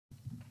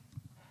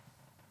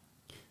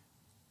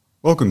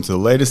Welcome to the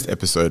latest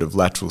episode of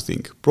Lateral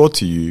Think, brought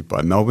to you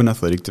by Melbourne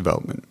Athletic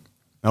Development.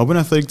 Melbourne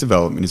Athletic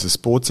Development is a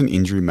sports and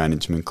injury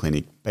management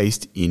clinic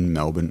based in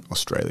Melbourne,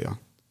 Australia.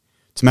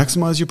 To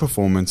maximise your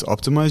performance,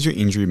 optimise your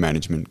injury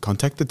management,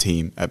 contact the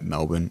team at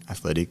Melbourne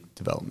Athletic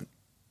Development.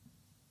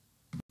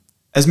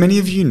 As many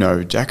of you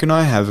know, Jack and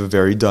I have a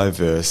very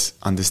diverse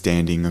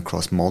understanding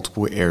across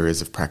multiple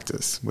areas of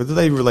practice, whether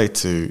they relate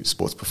to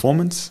sports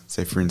performance,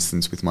 say for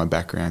instance with my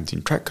background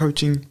in track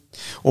coaching,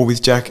 or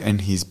with Jack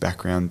and his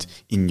background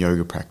in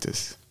yoga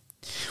practice.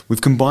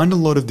 We've combined a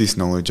lot of this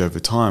knowledge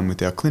over time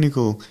with our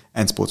clinical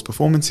and sports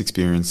performance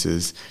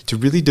experiences to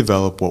really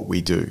develop what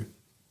we do.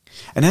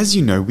 And as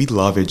you know, we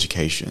love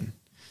education.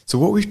 So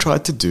what we've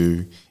tried to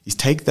do is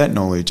take that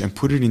knowledge and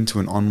put it into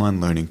an online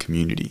learning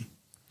community.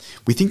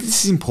 We think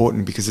this is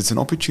important because it's an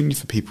opportunity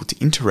for people to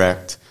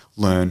interact,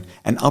 learn,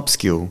 and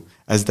upskill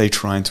as they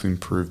try to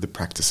improve the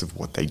practice of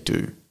what they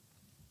do.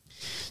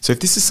 So if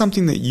this is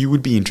something that you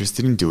would be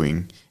interested in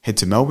doing, head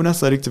to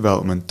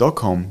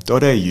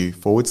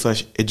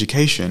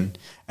melbourneathleticdevelopment.com.au/education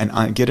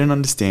and get an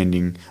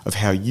understanding of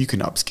how you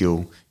can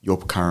upskill your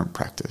current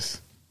practice.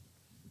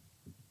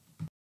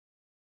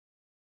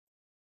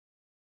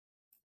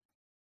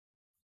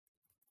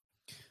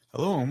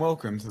 Hello and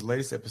welcome to the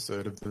latest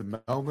episode of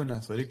the Melbourne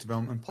Athletic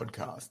Development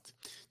Podcast.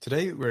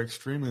 Today we're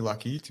extremely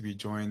lucky to be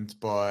joined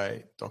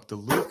by Dr.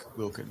 Luke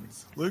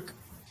Wilkins. Luke,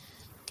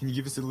 can you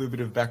give us a little bit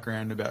of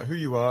background about who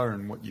you are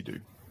and what you do?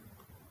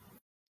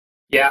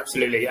 Yeah,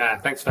 absolutely.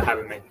 Thanks for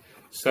having me.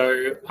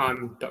 So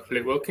I'm Dr.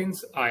 Luke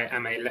Wilkins. I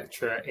am a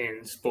lecturer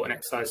in sport and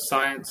exercise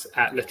science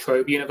at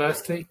Trobe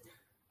University.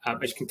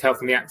 As you can tell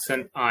from the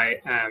accent,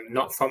 I am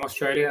not from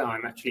Australia.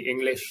 I'm actually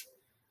English.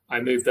 I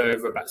moved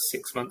over about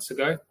 6 months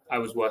ago. I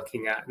was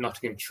working at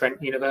Nottingham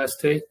Trent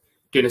University,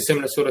 doing a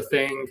similar sort of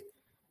thing.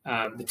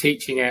 The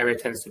teaching area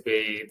tends to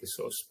be the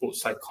sort of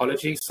sports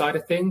psychology side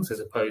of things, as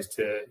opposed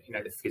to,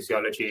 the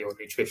physiology or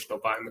nutritional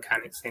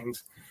biomechanics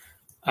things.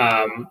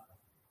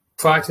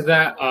 Prior to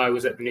that, I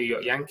was at the New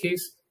York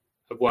Yankees.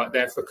 I've worked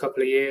there for a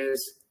couple of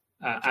years.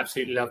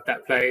 Absolutely loved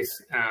that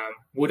place.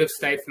 Would have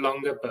stayed for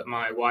longer, but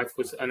my wife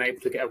was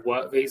unable to get a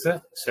work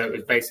visa. So it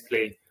was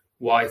basically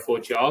wife or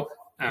job.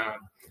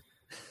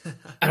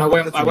 And I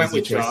went with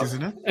choice, job.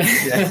 Isn't it?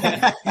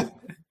 Yeah.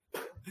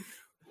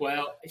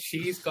 Well,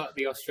 she's got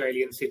the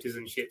Australian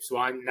citizenship, so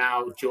I've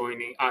now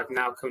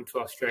come to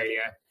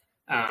Australia,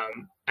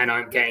 and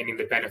I'm gaining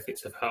the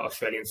benefits of her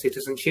Australian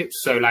citizenship.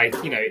 So,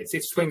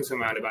 it swings and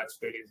roundabouts,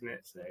 really, isn't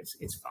it? So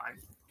it's fine.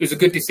 It was a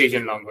good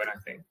decision, long run, I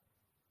think.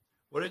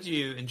 What did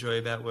you enjoy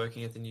about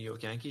working at the New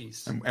York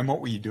Yankees? And what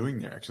were you doing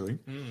there, actually?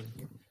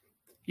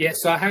 Yeah,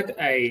 so I had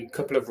a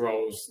couple of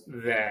roles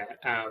there.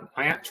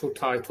 My actual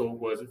title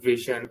was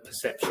Vision,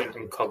 Perception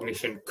and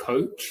Cognition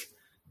Coach.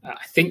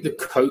 I think the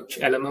coach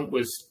element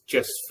was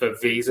just for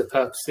visa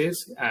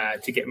purposes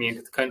to get me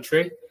into the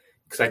country,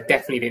 because I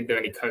definitely didn't do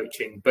any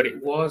coaching, but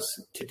it was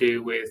to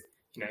do with,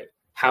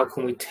 how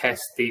can we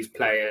test these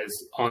players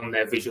on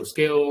their visual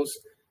skills?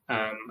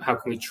 How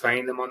can we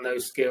train them on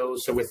those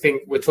skills? So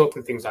we're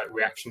talking things like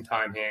reaction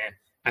time here,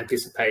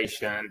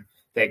 anticipation,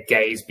 their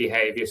gaze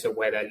behavior, so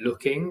where they're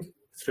looking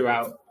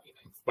throughout,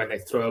 when they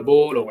throw a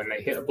ball or when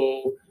they hit a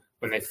ball,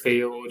 when they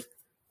field,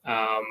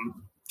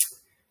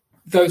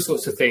 those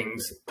sorts of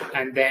things.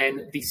 And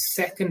then the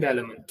second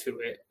element to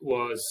it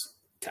was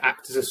to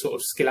act as a sort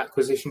of skill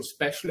acquisition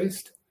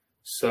specialist.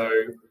 So,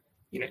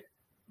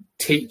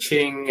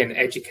 teaching and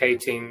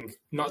educating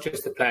not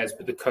just the players,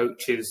 but the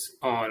coaches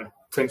on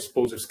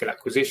principles of skill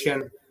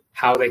acquisition,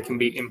 how they can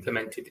be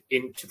implemented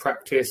into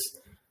practice,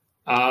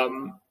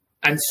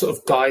 and sort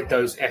of guide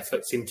those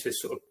efforts into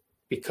sort of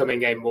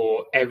becoming a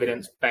more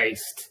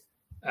evidence-based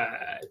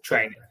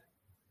training.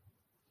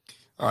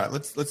 All right,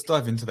 let's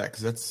dive into that,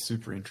 because that's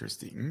super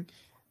interesting.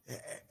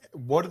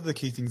 What are the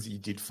key things that you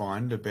did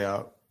find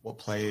about what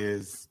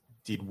players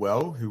did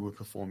well who were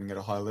performing at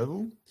a high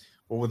level?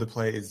 What were the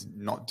players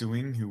not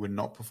doing who were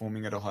not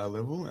performing at a high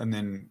level? And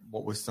then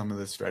what were some of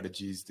the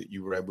strategies that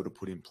you were able to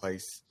put in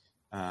place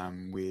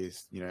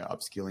with,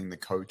 upskilling the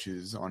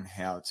coaches on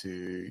how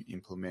to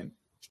implement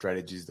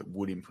strategies that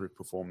would improve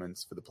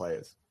performance for the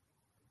players?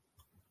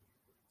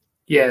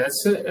 Yeah,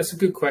 that's a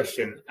good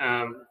question.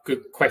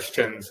 Good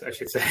questions, I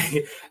should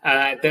say.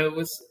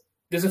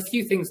 There's a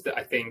few things that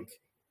I think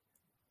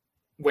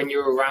when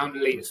you're around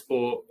elite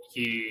sport,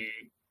 you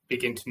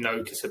begin to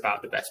notice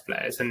about the best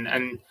players,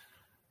 and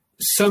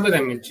some of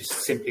them are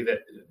just simply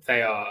that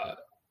they are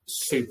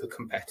super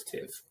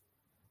competitive.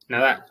 Now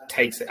that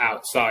takes it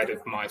outside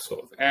of my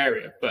sort of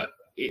area, but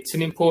it's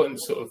an important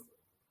sort of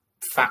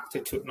factor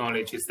to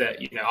acknowledge, is that,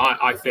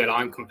 I feel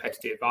I'm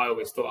competitive. I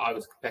always thought I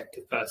was a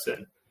competitive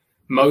person.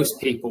 Most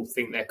people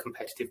think they're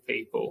competitive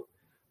people,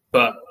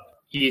 but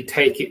you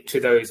take it to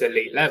those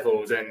elite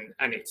levels and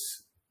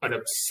it's an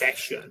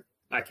obsession.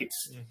 Like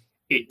it's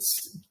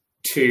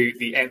to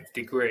the nth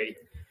degree.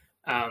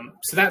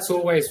 So that's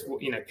always,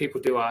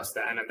 people do ask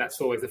that, and that's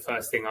always the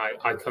first thing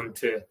I come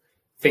to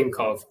think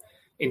of.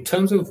 In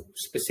terms of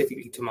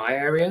specifically to my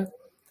area,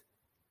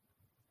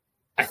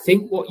 I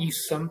think what you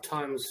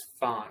sometimes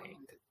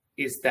find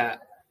is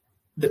that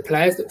the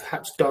players that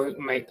perhaps don't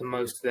make the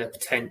most of their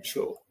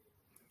potential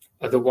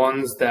are the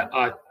ones that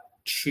are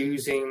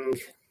choosing,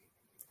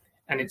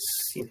 and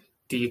it's, you know,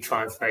 do you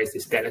try and phrase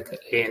this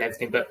delicately and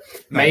everything, but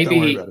Mate,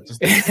 maybe, don't worry about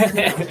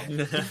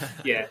it.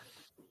 yeah,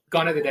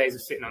 gone are the days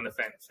of sitting on the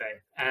fence,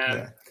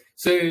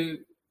 So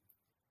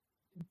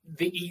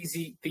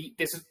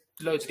there's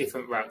loads of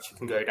different routes you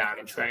can go down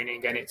in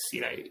training, and it's,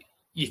 you know,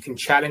 you can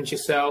challenge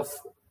yourself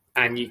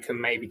and you can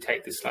maybe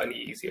take the slightly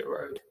easier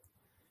road.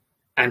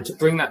 And to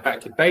bring that back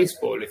to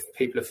baseball, if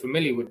people are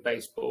familiar with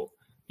baseball,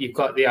 you've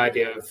got the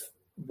idea of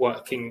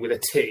working with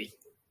a tee.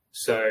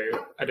 So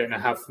I don't know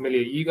how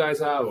familiar you guys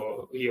are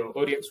or your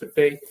audience would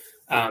be,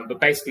 but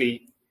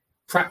basically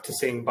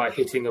practicing by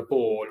hitting a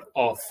ball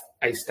off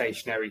a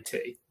stationary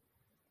tee.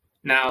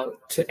 Now,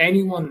 to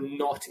anyone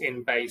not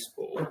in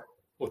baseball,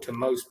 or to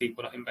most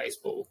people not in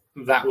baseball,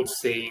 that would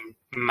seem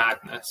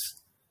madness.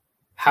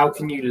 How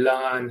can you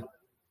learn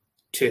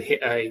to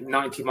hit a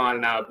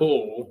 90-mile-an-hour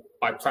ball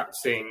by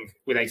practicing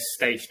with a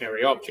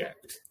stationary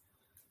object?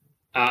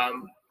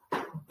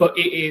 But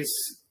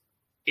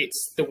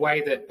it's the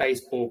way that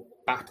baseball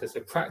batters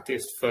are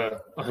practiced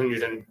for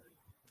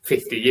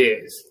 150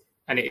 years.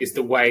 And it is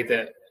the way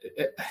that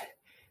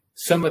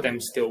some of them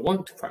still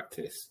want to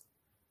practice.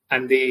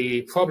 And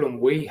the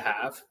problem we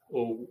have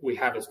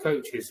as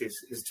coaches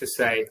is to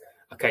say,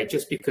 okay,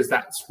 just because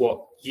that's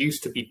what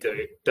used to be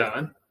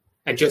done,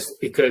 and just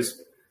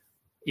because,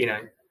 you know,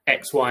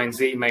 X, Y, and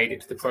Z made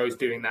it to the pros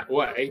doing that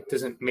way,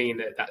 doesn't mean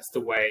that that's the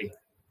way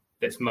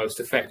that's most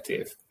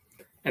effective.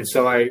 And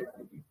so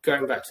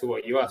going back to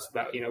what you asked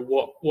about, you know,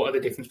 what are the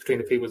difference between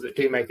the people that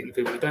do make it and the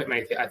people that don't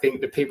make it? I think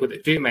the people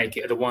that do make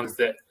it are the ones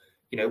that,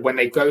 you know, when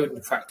they go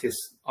to practice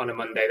on a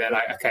Monday, they're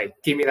like, okay,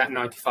 give me that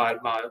 95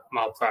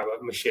 mile per hour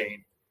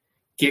machine.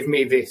 Give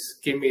me this,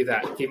 give me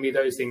that, give me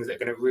those things that are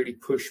going to really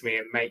push me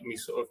and make me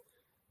sort of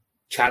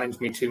challenge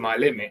me to my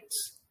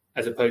limits,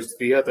 as opposed to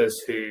the others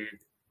who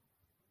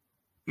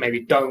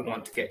maybe don't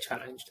want to get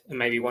challenged and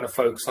maybe want to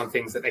focus on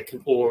things that they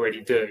can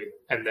already do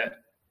and that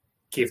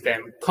give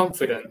them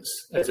confidence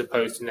as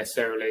opposed to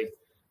necessarily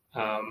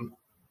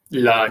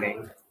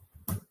learning.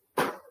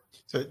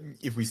 So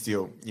if we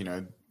steal, you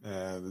know,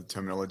 the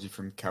terminology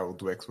from Carol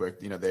Dweck's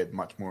work, you know, they're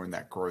much more in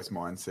that growth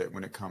mindset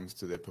when it comes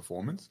to their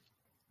performance.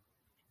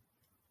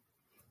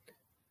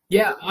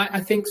 Yeah,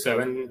 I think so.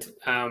 And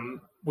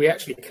we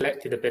actually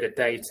collected a bit of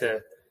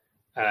data,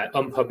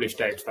 unpublished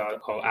data,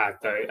 I'll add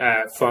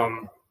though,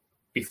 from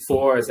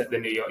before I was at the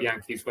New York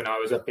Yankees when I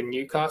was up in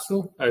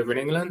Newcastle over in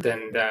England.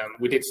 And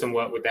we did some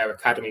work with their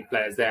academy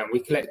players there. And we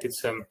collected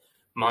some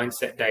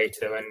mindset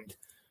data and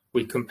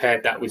we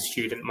compared that with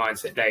student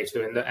mindset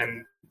data.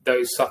 And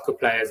those soccer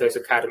players, those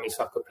academy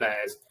soccer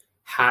players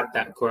had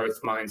that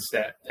growth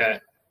mindset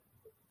that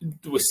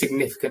was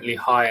significantly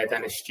higher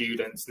than a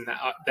student's, and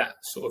that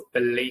sort of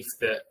belief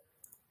that,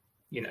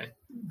 you know,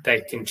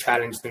 they can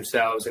challenge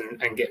themselves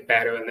and get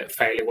better, and that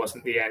failure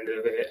wasn't the end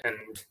of it,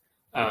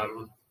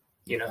 and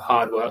you know,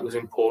 hard work was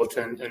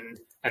important,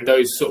 and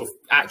those sort of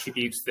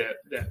attributes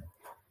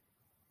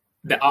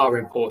that are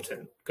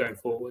important going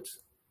forwards.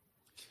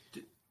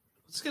 I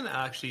was going to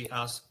actually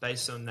ask,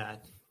 based on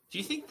that, do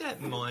you think that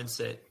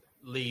mindset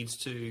leads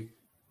to,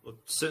 well,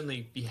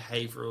 certainly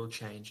behavioral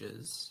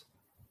changes,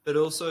 but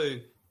also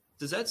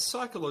does that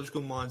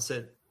psychological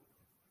mindset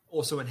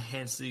also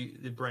enhance the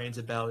brain's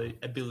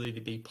ability to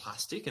be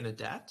plastic and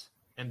adapt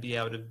and be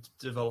able to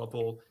develop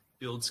or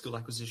build skill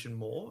acquisition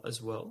more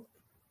as well?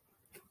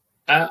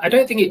 I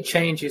don't think it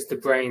changes the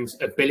brain's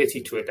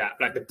ability to adapt.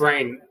 Like, the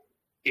brain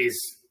is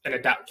an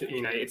adapter,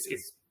 you know,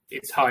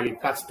 it's highly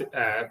plastic,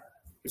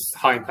 it's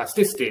high in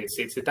plasticity,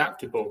 it's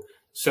adaptable.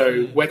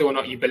 So whether or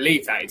not you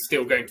believe that, it's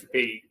still going to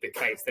be the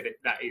case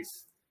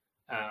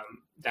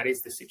that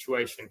is the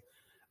situation.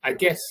 I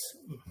guess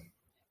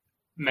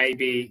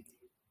maybe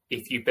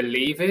if you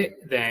believe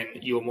it, then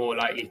you're more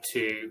likely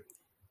to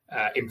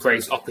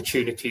embrace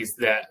opportunities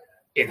that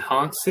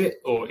enhance it,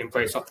 or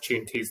embrace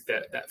opportunities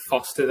that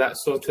foster that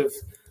sort of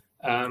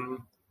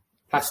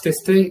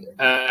plasticity,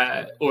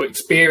 or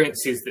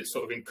experiences that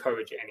sort of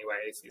encourage it anyway,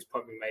 is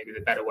probably maybe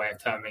the better way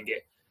of terming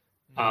it.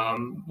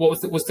 What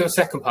was the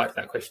second part of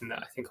that question that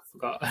I think I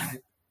forgot?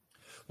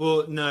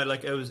 Well, no,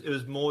 like it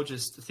was more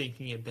just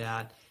thinking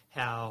about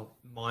how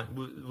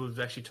we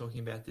were actually talking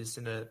about this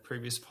in a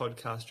previous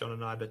podcast, John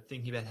and I, but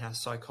thinking about how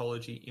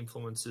psychology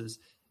influences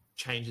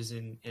changes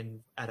in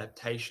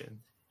adaptation.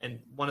 And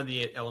one of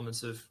the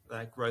elements of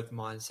growth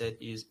mindset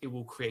is it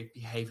will create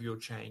behavioral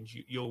change.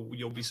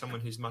 You'll be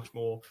someone who's much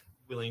more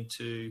willing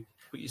to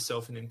put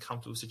yourself in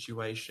uncomfortable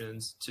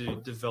situations to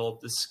develop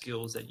the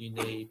skills that you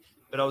need.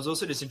 But I was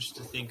also just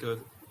interested to think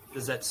of,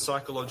 does that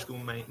psychological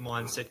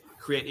mindset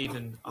create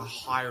even a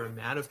higher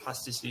amount of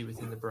plasticity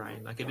within the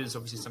brain? Like, it is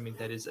obviously something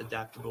that is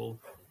adaptable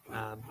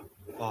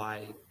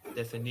by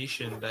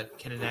definition, but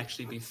can it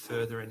actually be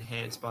further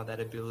enhanced by that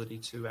ability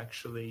to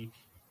actually,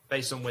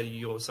 based on whether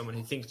you're someone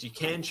who thinks you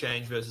can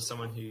change versus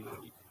someone who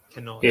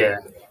cannot? Yeah,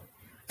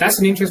 that's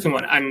an interesting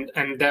one.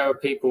 And there are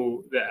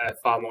people that are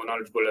far more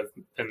knowledgeable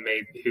than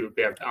me who would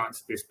be able to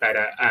answer this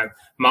better.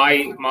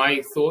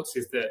 My thoughts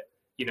is that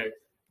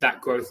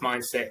that growth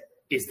mindset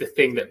is the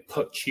thing that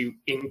puts you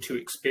into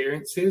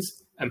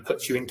experiences and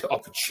puts you into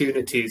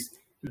opportunities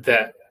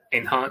that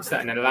enhance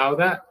that and allow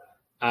that.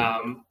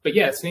 But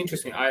yeah, it's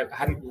interesting. I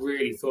hadn't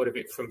really thought of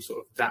it from sort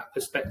of that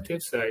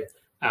perspective. So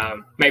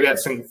maybe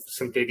that's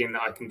some digging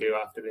that I can do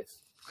after this.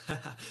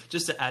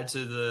 Just to add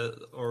to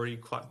the already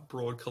quite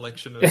broad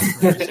collection of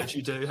research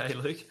you do, hey,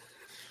 Luke?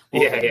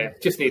 Well, yeah.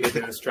 Just needed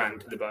a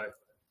strand to the bow.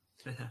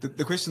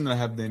 The question that I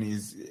have then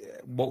is,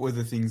 what were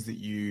the things that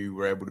you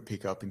were able to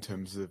pick up in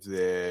terms of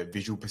their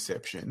visual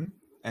perception,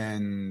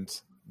 and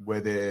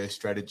were there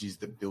strategies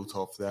that built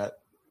off that,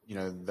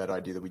 that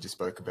idea that we just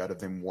spoke about of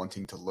them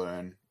wanting to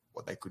learn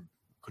what they could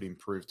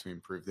improve to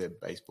improve their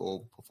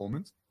baseball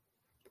performance?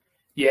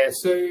 Yeah,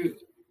 so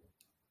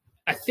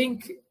I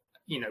think,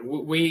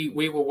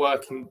 we were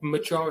working,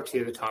 majority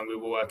of the time we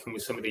were working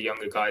with some of the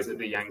younger guys at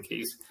the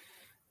Yankees.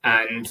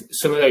 And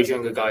some of those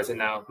younger guys are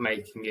now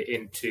making it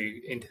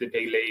into the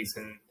big leagues,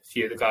 and a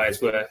few of the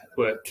guys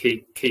were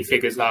key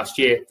figures last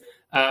year.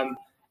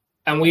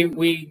 And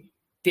we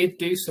did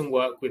do some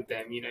work with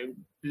them,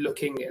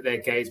 looking at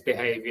their gaze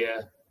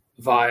behavior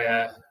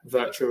via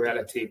virtual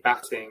reality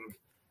batting.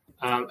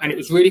 And it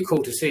was really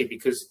cool to see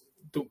because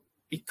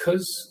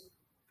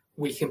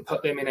we can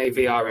put them in a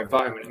VR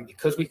environment, and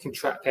because we can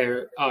track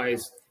their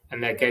eyes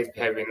and their gaze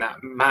behavior in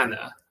that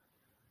manner,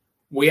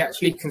 we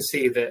actually can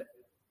see that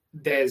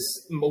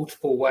there's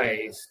multiple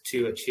ways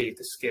to achieve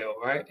the skill,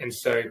 right? And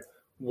so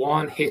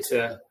one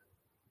hitter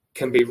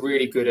can be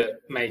really good at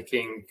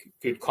making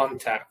good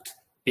contact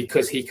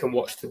because he can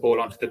watch the ball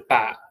onto the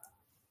bat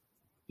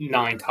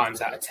 9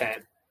 times out of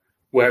 10.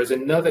 Whereas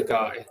another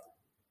guy,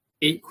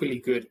 equally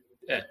good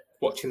at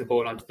watching the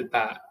ball onto the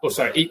bat,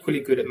 equally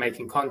good at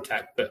making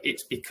contact, but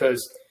it's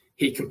because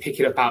he can pick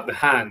it up out the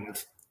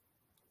hand,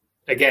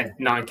 again,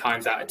 9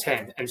 times out of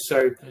 10. And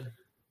so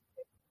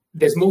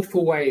there's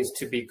multiple ways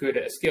to be good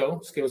at a skill.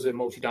 Skills are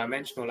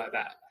multidimensional like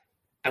that.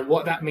 And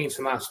what that means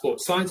from our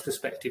sports science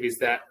perspective is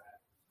that,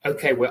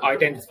 okay, we're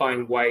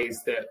identifying ways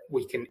that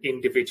we can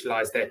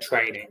individualize their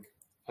training.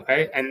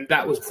 Okay. And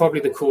that was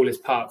probably the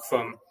coolest part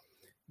from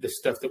the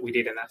stuff that we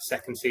did in that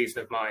second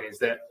season of mine, is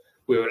that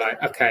we were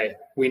like, okay,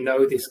 we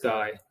know this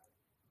guy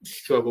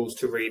struggles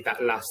to read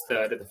that last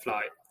third of the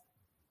flight.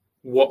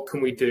 What can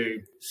we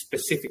do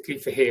specifically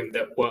for him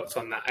that works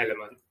on that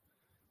element?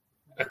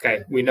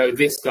 Okay, we know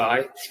this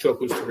guy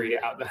struggles to read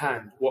it out the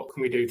hand. What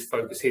can we do to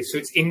focus here? So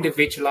it's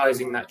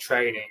individualizing that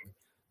training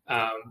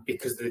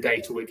because of the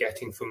data we're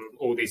getting from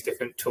all these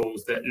different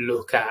tools that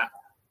look at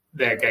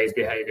their gaze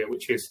behavior,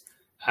 which is,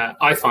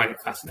 I find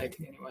it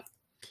fascinating anyway.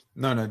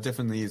 No, it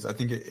definitely is. I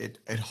think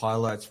it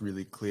highlights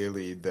really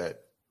clearly that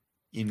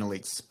in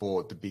elite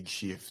sport, the big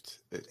shift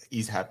that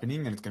is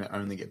happening, and it's going to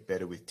only get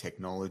better with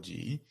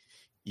technology,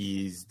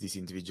 is this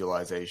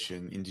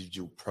individualization,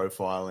 individual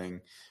profiling,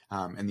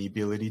 and the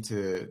ability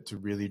to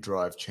really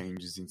drive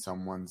changes in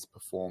someone's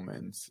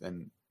performance.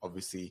 And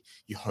obviously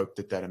you hope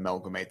that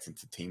amalgamates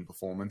into team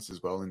performance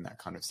as well in that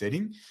kind of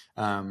setting.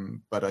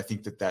 But I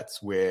think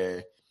that's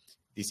where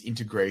this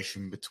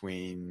integration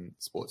between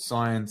sports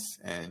science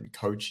and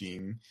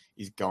coaching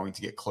is going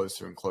to get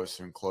closer and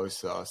closer and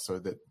closer, so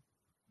that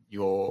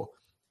you're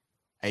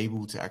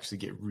able to actually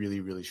get really,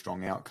 really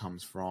strong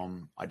outcomes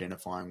from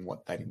identifying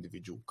what that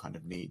individual kind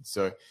of needs.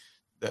 So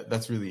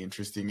that's really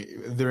interesting.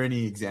 Are there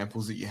any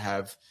examples that you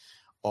have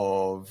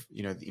of,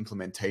 the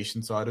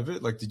implementation side of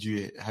it? Like, did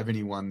you have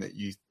anyone that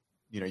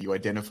you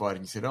identified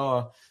and you said,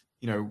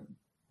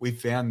 we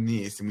found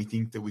this and we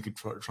think that we could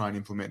try and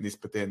implement this,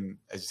 but then,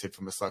 as you said,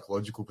 from a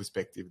psychological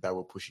perspective, they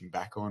were pushing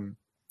back on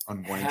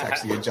wanting to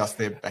actually adjust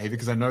their behavior?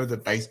 Because I know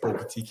that baseball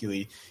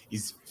particularly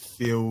is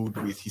filled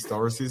with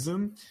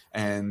historicism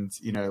and,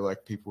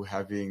 like people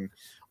having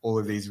all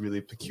of these really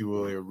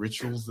peculiar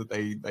rituals that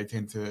they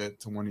tend to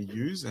want to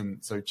use.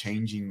 And so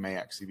changing may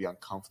actually be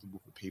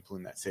uncomfortable for people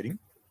in that setting.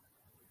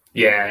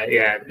 Yeah.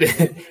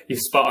 You're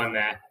spot on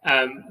there.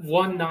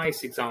 One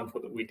nice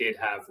example that we did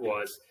have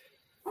was,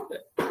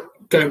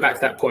 going back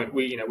to that point,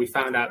 we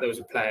found out there was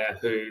a player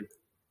who,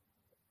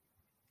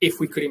 if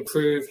we could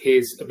improve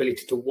his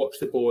ability to watch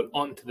the ball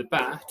onto the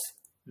bat,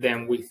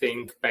 then we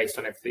think, based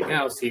on everything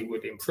else, he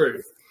would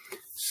improve.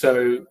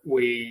 So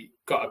we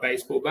got a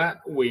baseball bat.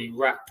 We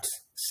wrapped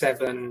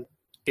 7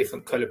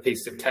 different coloured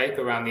pieces of tape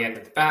around the end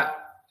of the bat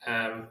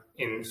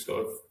in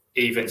sort of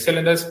even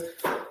cylinders.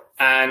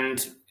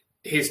 And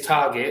his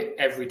target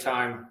every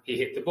time he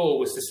hit the ball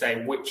was to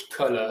say which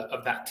colour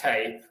of that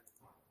tape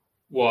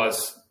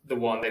was the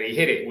one that he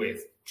hit it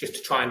with, just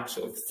to try and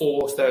sort of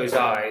force those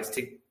eyes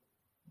to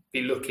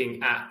be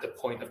looking at the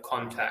point of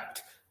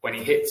contact when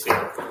he hits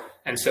it.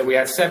 And so we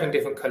had 7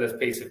 different colours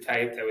piece of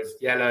tape. There was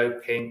yellow,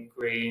 pink,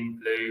 green,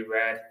 blue,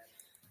 red,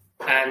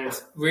 and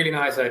really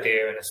nice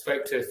idea. And I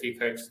spoke to a few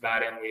coaches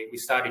about it, and we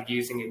started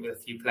using it with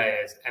a few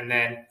players. And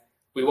then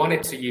we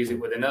wanted to use it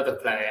with another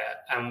player.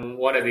 And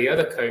one of the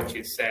other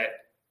coaches said,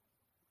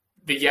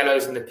 the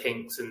yellows and the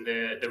pinks and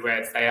the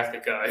reds, they have to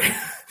go.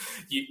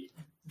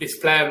 This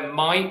player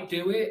might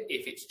do it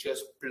if it's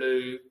just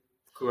blue,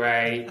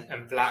 grey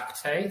and black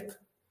tape.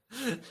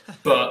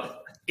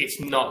 But it's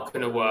not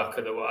going to work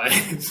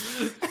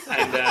otherwise.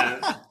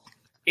 And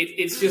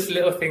it's just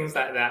little things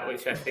like that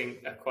which I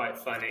think are quite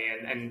funny,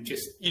 and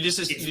just you just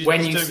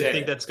when you you don't say,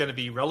 think that's going to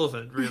be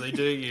relevant, really,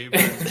 do you?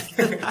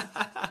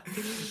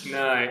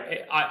 No,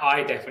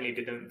 I definitely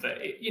didn't. But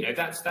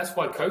that's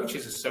why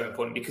coaches are so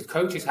important, because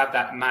coaches have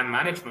that man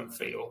management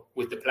feel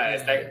with the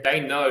players. Yeah. They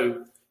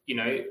know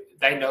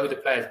they know the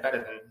players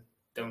better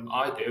than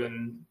I do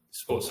and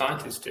sports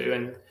scientists do,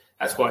 and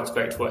that's why it's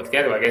great to work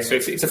together, I guess. So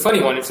it's a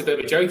funny one, it's a bit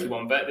of a jokey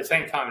one, but at the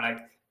same time, like,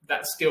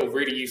 that's still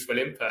really useful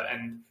input.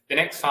 And the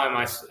next time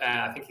I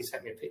think he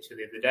sent me a picture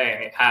the other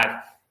day,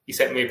 and he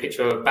sent me a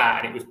picture of a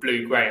bat, and it was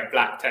blue, grey, and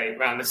black tape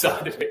around the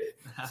side of it.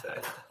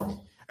 So.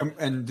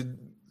 And did,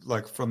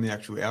 like, from the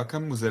actual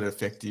outcome, was it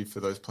effective for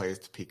those players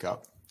to pick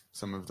up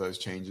some of those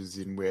changes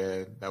in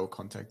where they were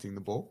contacting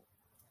the ball?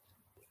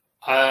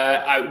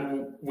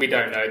 We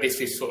don't know.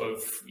 This is sort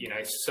of,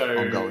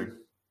 so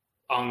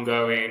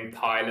ongoing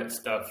pilot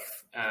stuff,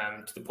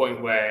 to the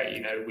point where,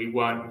 we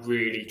weren't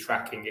really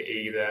tracking it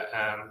either.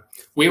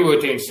 We were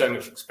doing so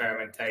much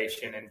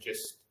experimentation and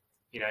just,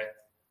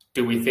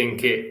 do we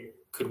think it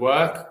could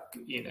work?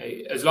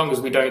 As long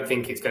as we don't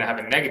think it's going to have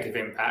a negative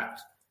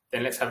impact,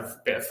 then let's have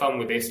a bit of fun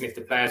with this. And if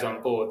the player's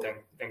on board,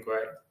 then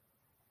great.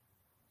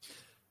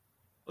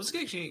 I was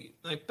actually,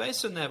 like,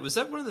 based on that, was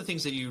that one of the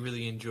things that you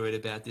really enjoyed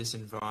about this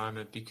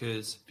environment?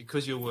 Because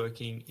you're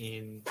working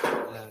in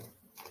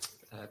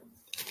a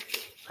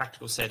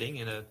practical setting,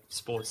 in a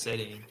sports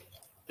setting,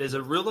 there's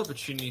a real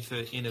opportunity for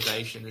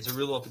innovation. There's a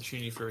real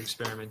opportunity for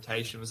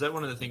experimentation. Was that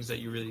one of the things that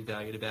you really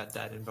valued about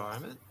that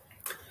environment?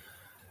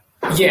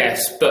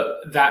 Yes,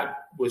 but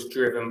that was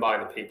driven by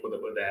the people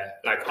that were there.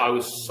 Like, I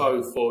was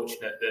so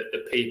fortunate that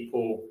the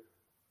people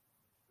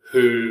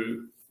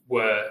who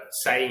were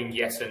saying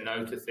yes and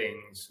no to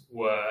things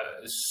were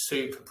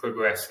super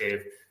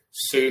progressive,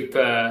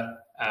 super,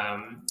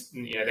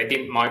 they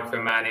didn't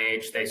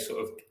micromanage. They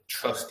sort of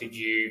trusted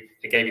you.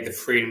 They gave you the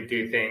freedom to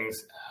do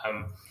things.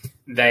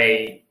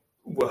 They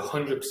were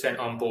 100%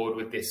 on board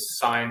with this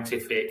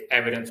scientific,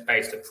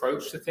 evidence-based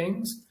approach to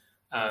things.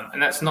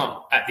 And that's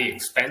not at the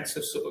expense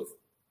of sort of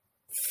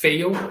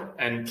feel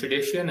and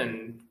tradition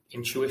and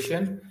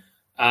intuition.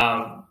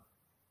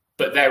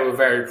 But they were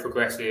very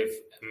progressive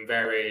and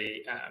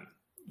very,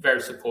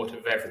 very supportive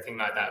of everything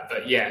like that.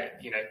 But yeah,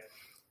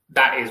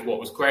 that is what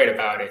was great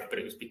about it. But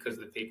it was because of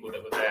the people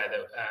that were there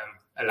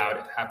that allowed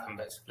it to happen,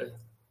 basically.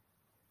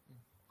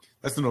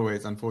 That's not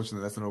always,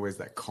 unfortunately, that's not always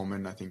that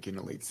common, I think, in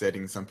elite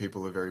settings. Some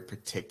people are very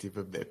protective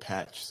of their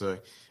patch. So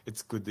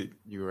it's good that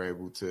you were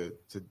able to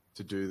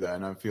do that.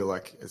 And I feel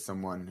like, as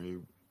someone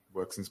who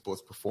works in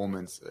sports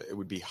performance, it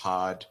would be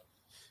hard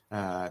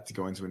to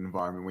go into an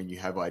environment when you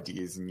have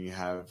ideas and you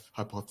have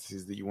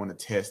hypotheses that you want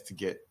to test to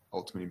get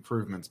ultimate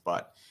improvements,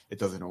 but it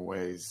doesn't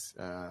always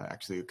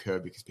actually occur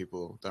because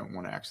people don't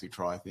want to actually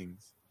try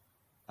things.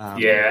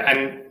 Yeah,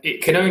 and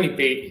it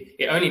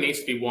only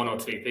needs to be one or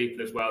two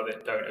people as well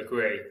that don't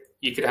agree.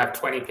 You could have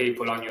 20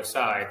 people on your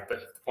side, but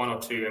if one or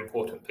two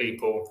important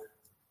people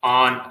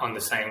aren't on the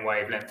same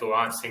wavelength or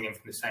aren't singing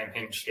from the same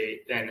hymn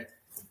sheet, then,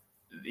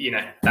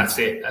 that's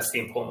it. That's the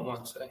important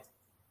one. So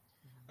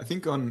I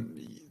think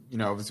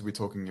obviously we're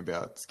talking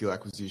about skill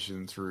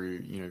acquisition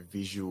through,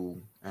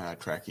 visual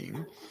tracking.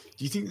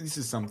 Do you think this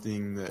is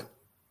something that,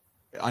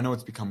 I know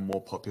it's become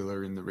more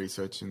popular in the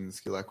research and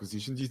skill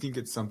acquisition. Do you think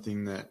it's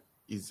something that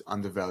is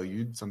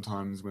undervalued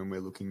sometimes when we're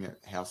looking at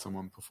how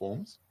someone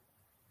performs?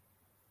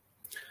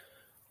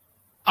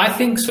 I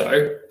think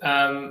so.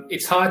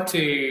 It's hard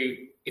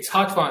to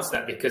answer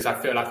that because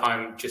I feel like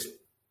I'm just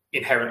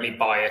inherently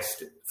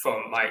biased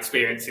from my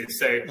experiences.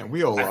 So yeah,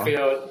 we all are. I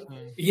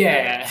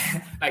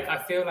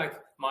feel like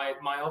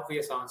my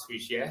obvious answer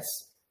is yes,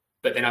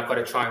 but then I've got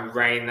to try and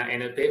rein that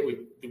in a bit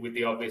with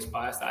the obvious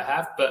bias that I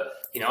have. But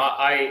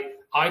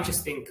I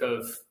just think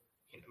of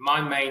my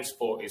main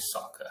sport is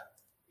soccer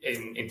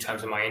in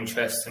terms of my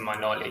interests and my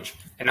knowledge,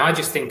 and I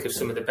just think of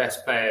some of the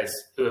best players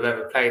who have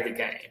ever played the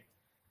game.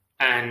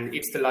 And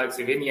it's the likes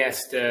of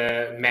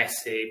Iniesta,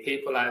 Messi,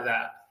 people like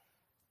that.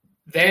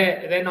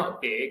 They're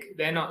not big,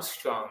 they're not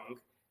strong,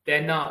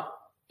 they're not,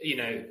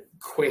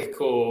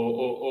 quick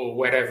or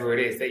whatever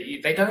it is.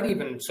 They don't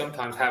even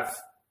sometimes have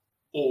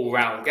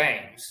all-round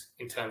games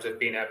in terms of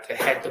being able to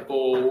head the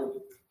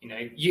ball,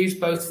 use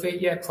both feet,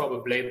 yeah,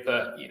 probably,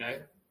 but,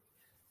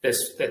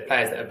 there's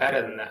players that are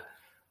better than that.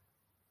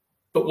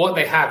 But what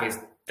they have is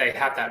they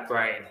have that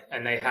brain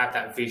and they have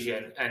that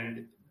vision,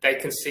 and they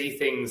can see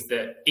things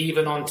that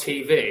even on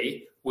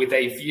TV with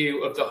a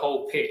view of the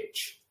whole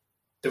pitch,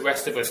 the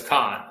rest of us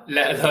can't,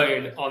 let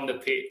alone on the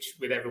pitch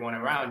with everyone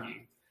around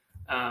you.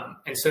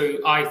 And so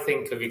I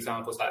think of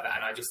examples like that,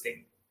 and I just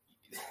think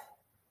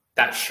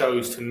that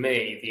shows to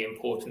me the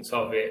importance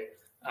of it,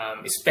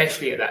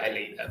 especially at that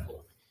elite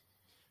level.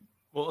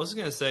 Well, I was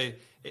going to say,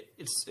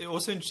 it's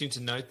also interesting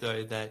to note,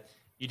 though, that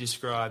you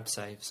describe,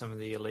 say, some of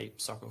the elite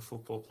soccer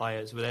football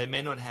players, where they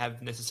may not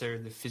have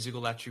necessarily the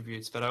physical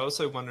attributes, but I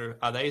also wonder,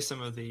 are they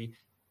some of the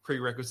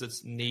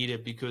prerequisites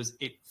needed because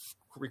it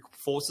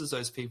forces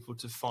those people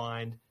to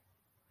find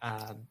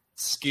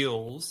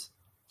skills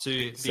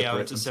to be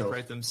able to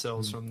separate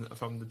themselves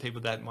from the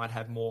people that might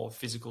have more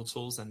physical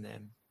tools than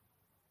them.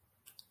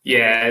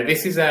 Yeah,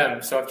 this is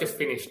so I've just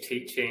finished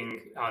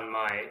teaching on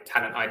my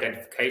talent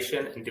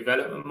identification and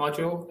development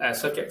module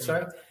subject,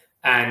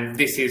 and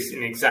this is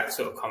an exact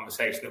sort of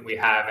conversation that we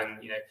have.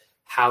 And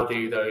how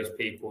do those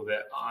people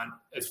that aren't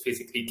as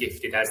physically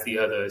gifted as the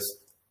others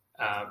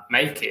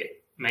make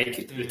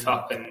it to the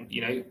top? And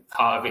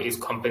part of it is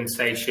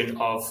compensation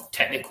of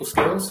technical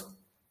skills,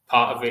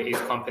 part of it is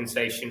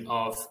compensation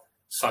of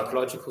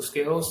psychological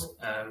skills.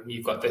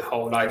 You've got the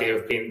whole idea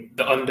of being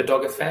the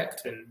underdog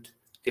effect and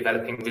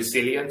developing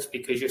resilience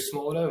because you're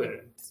smaller,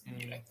 and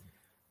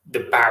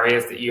the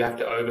barriers that you have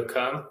to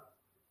overcome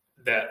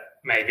that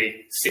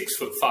maybe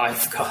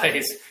 6'5"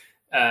 guys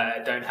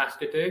don't have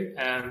to do.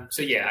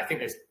 So yeah, I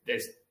think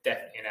there's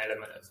definitely an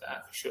element of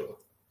that for sure.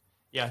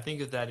 Yeah, I think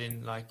of that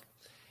in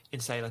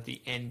say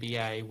the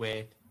NBA,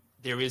 where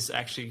there is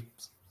actually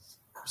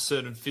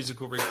certain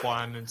physical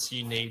requirements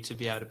you need to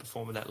be able to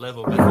perform at that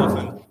level. But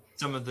often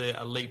some of the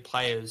elite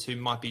players who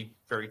might be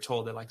very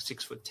tall, they're like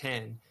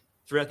 6'10",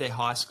 throughout their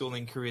high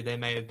schooling career, they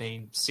may have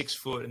been 6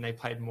 foot and they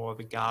played more of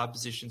a guard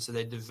position. So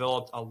they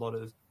developed a lot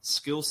of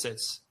skill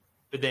sets,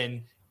 but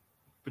then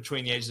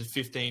between the ages of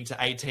 15 to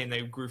 18,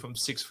 they grew from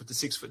 6 foot to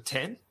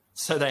 6'10".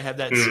 So they have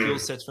that skill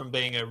sets from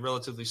being a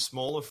relatively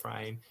smaller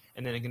frame,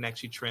 and then it can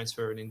actually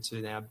transfer it into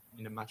now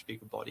much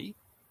bigger body.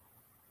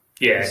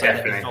 Yeah, so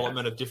definitely.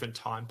 Development of different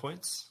time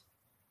points.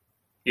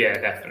 Yeah,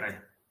 definitely.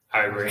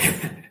 I agree.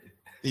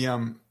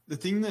 The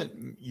thing that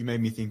you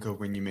made me think of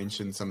when you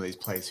mentioned some of these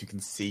players who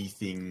can see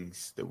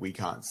things that we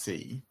can't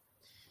see,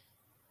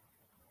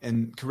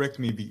 and correct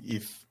me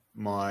if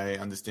my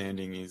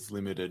understanding is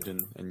limited,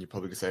 and you're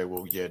probably going to say,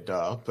 well, yeah,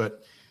 duh,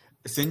 but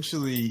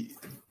essentially,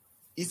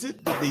 is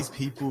it that these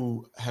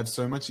people have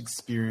so much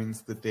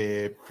experience that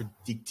they're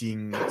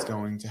predicting what's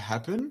going to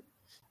happen?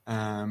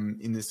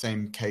 In the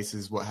same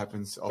cases, what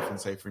happens often,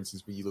 say, for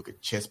instance, when you look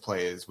at chess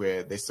players,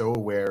 where they're so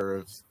aware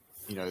of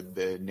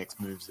the next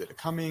moves that are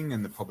coming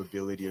and the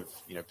probability of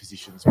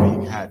positions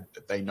being had,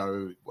 that they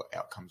know what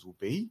outcomes will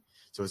be.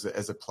 So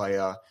as a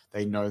player,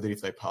 they know that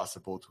if they pass the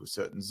ball to a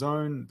certain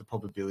zone, the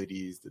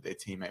probability is that their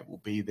teammate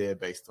will be there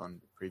based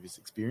on previous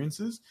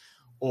experiences.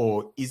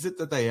 Or is it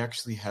that they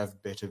actually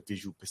have better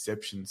visual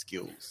perception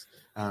skills?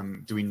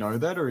 Do we know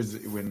that, or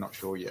we're not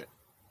sure yet?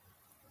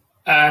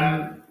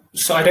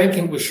 So I don't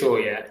think we're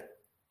sure yet.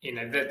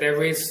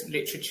 There is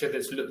literature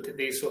that's looked at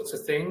these sorts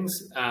of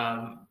things,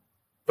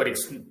 but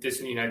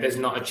there's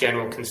not a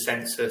general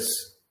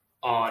consensus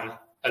on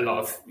a lot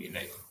of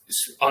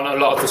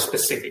the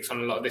specifics, on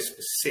a lot of the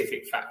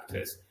specific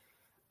factors,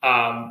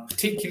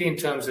 particularly in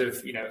terms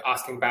of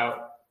asking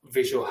about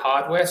visual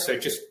hardware. So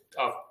just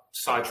I'll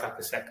sidetrack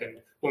a second.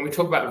 When we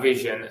talk about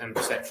vision and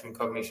perception and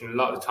cognition, a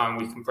lot of the time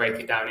we can break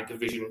it down into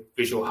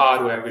visual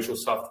hardware and visual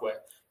software.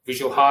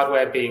 Visual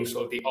hardware being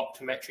sort of the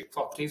optometric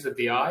properties of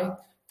the eye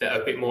that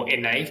are a bit more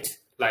innate,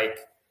 like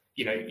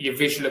your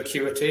visual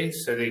acuity.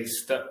 So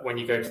when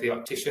you go to the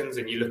opticians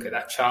and you look at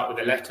that chart with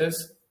the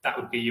letters, that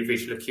would be your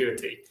visual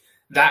acuity.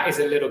 That is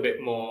a little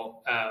bit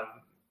more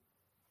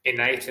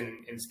innate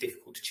and it's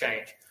difficult to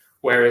change.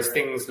 Whereas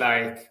things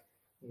like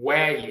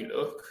where you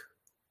look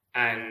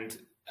and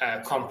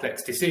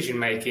complex decision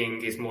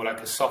making is more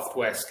like a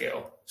software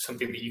skill,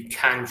 something that you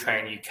can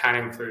train, you can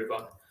improve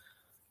on.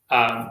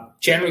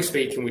 Generally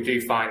speaking, we do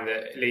find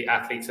that elite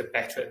athletes are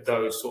better at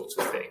those sorts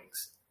of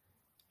things.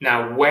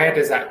 Now, where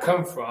does that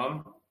come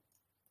from?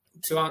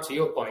 To answer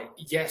your point,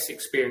 yes,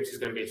 experience is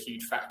going to be a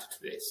huge factor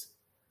to this.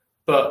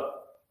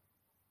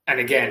 And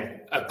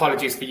again,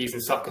 apologies for using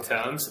soccer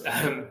terms,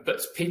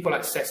 but people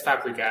like Cesc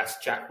Fabregas,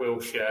 Jack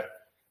Wilshere,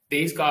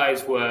 these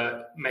guys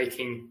were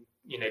making,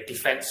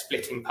 defense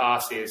splitting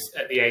passes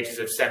at the ages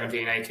of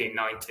 17, 18,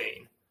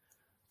 19.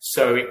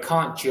 So it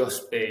can't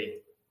just be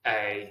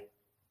a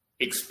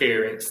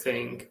experience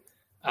thing.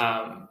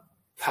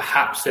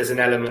 Perhaps there's an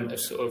element of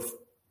sort of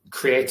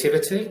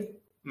creativity.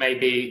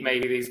 Maybe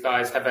these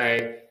guys have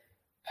a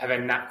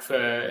knack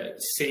for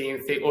seeing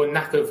things, or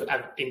knack of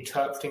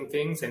interpreting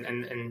things,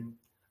 and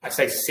I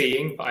say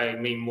seeing, but I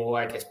mean more,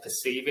 I guess,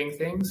 perceiving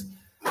things.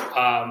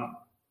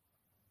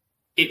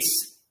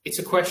 It's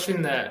a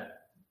question that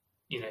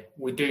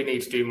we do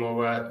need to do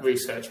more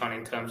research on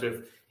in terms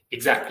of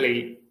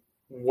exactly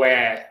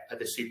where are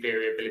the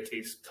superior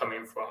abilities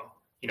coming from.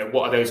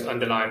 What are those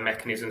underlying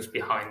mechanisms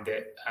behind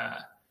it?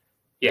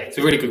 It's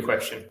a really good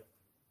question.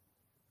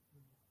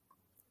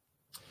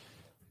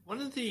 One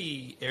of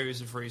the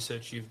areas of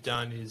research you've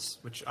done is,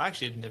 which I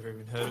actually had never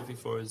even heard of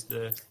before, is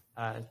the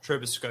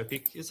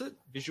stroboscopic, is it?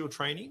 Visual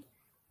training?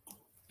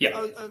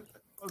 Yeah.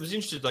 I was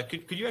interested,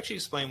 could you actually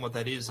explain what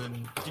that is?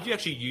 And did you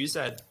actually use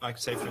that,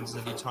 say, for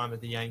instance, at your time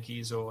at the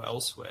Yankees or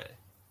elsewhere?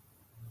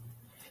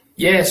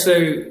 Yeah,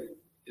 so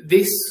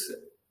this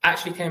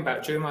actually came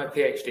about during my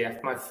PhD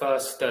after my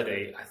first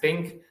study. I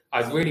think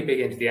I was really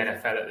big into the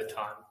NFL at the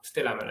time,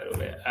 still am a little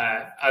bit.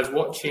 I was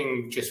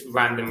watching just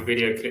random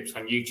video clips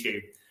on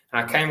YouTube,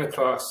 and I came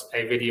across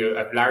a video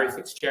of Larry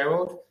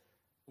Fitzgerald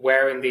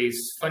wearing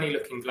these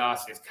funny-looking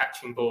glasses,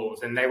 catching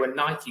balls, and they were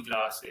Nike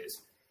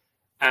glasses.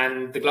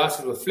 and the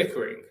glasses were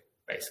flickering,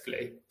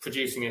 basically,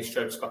 producing a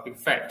stroboscopic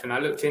effect. And I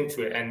looked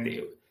into it, and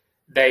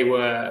they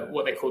were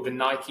what they called the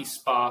Nike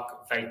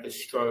Spark Vapor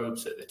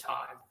Strobes at the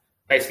time.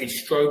 Basically,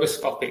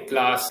 stroboscopic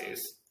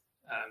glasses,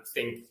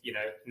 think,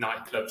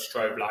 nightclub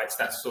strobe lights,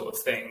 that sort of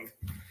thing.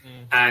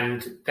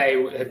 And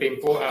they had been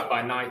brought out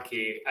by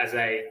Nike as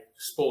a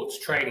sports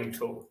training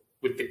tool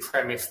with the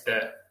premise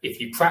that if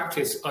you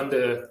practice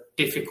under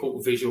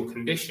difficult visual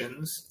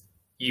conditions,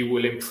 you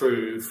will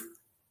improve,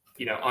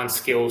 on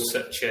skills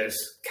such as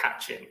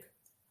catching.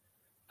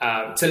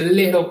 It's a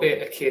little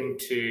bit akin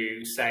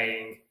to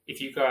saying, if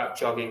you go out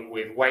jogging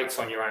with weights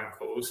on your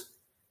ankles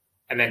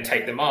and then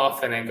take them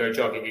off and then go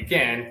jogging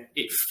again,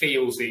 it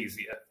feels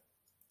easier.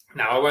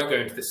 Now, I won't go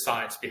into the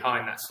science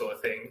behind that sort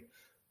of thing,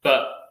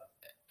 but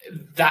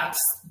that's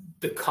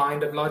the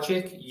kind of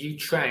logic. You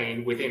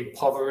train with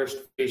impoverished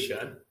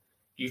vision.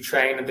 You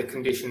train under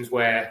conditions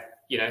where,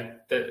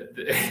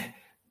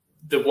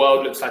 the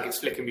world looks like it's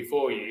flicking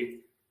before you,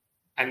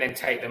 and then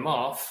take them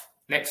off.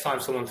 Next time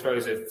someone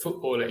throws a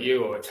football at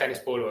you or a tennis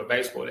ball or a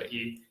baseball at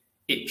you,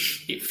 it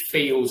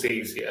feels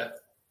easier.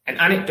 And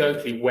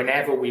anecdotally,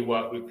 whenever we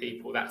work with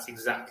people, that's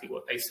exactly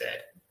what they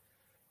said.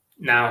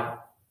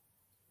 Now,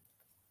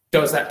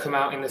 does that come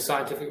out in the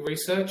scientific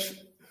research?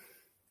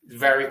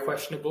 Very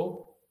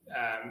questionable.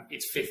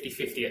 It's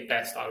 50-50 at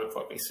best, I would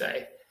probably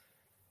say.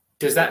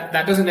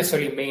 That doesn't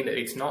necessarily mean that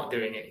it's not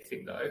doing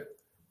anything, though.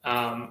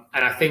 And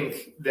I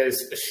think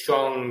there's a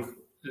strong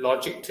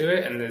logic to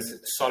it, and there's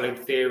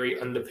solid theory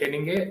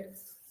underpinning it.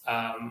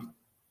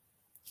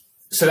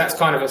 So that's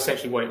kind of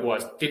essentially what it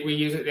was. Did we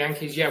use it at the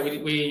Yankees? Yeah,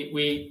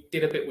 we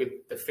did a bit with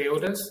the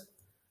fielders.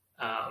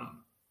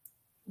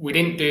 We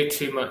didn't do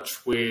too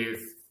much with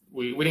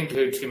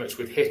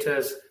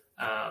hitters.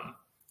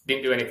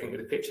 Didn't do anything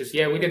with the pitchers.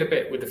 Yeah, we did a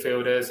bit with the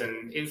fielders,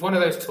 and it was one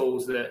of those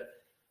tools that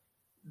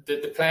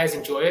the players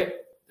enjoy it.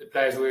 The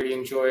players really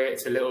enjoy it.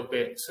 It's a little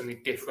bit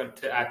something different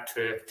to add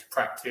to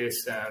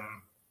practice,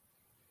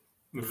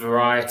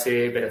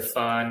 variety, a bit of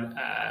fun.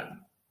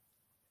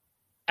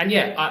 And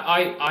yeah,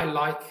 I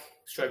like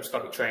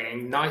stroboscopic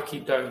training. Nike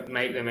don't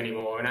make them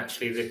anymore, and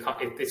actually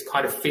it's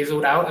kind of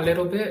fizzled out a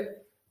little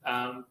bit.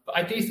 But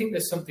I do think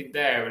there's something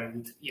there,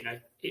 and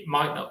it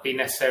might not be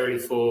necessarily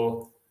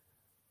for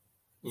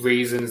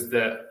reasons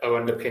that are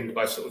underpinned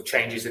by sort of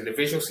changes in the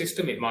visual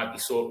system. It might be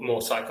sort of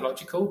more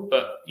psychological,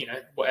 but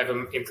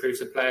whatever improves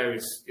the player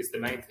is the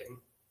main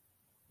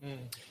thing.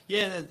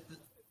 Yeah,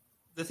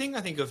 the thing I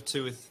think of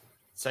too with,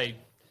 say,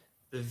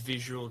 the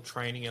visual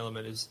training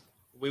element is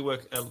we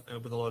work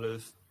with a lot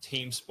of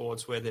team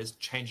sports where there's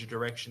change of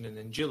direction and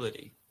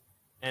agility,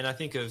 and I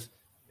think of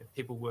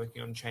people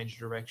working on change of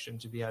direction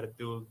to be able to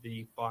build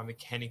the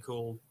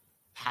biomechanical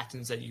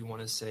patterns that you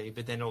want to see,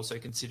 but then also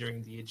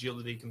considering the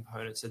agility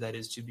component. So that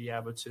is to be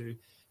able to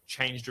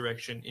change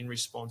direction in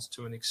response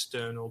to an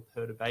external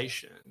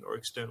perturbation or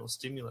external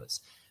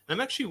stimulus. And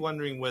I'm actually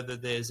wondering whether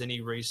there's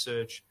any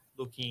research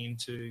looking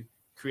into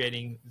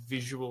creating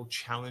visual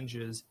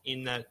challenges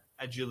in that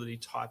agility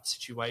type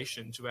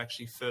situation to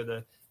actually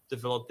further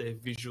develop their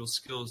visual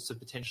skills to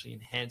potentially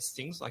enhance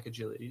things like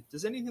agility.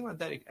 Does anything like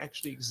that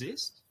actually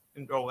exist?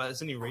 Or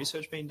has any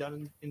research been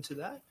done into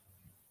that?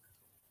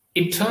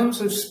 In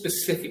terms of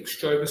specific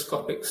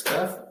stroboscopic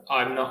stuff,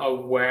 I'm not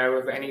aware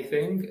of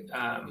anything.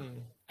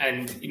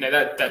 And,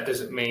 that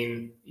doesn't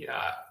mean,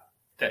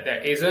 that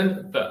there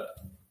isn't, but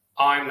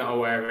I'm not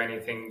aware of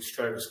anything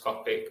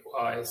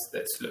stroboscopic-wise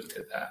that's looked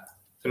at that.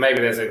 So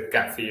maybe there's a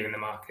gap for you in the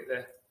market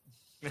there.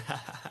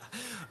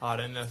 I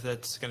don't know if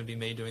that's going to be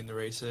me doing the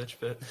research,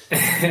 but...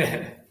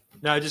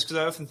 No, just because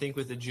I often think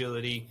with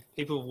agility,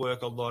 people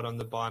work a lot on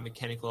the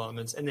biomechanical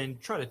elements and then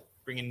try to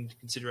bring into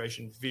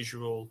consideration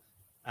visual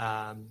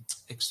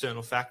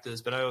external factors.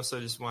 But I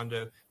also just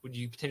wonder, would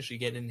you potentially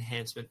get an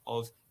enhancement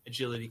of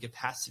agility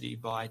capacity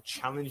by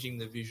challenging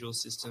the visual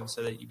system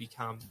so that you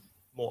become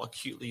more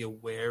acutely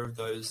aware of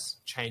those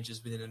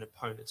changes within an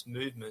opponent's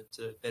movement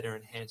to better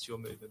enhance your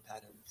movement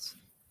patterns?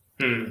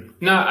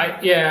 No,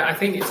 I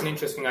think it's an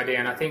interesting idea,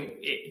 and I think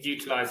it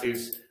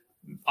utilizes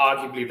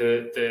arguably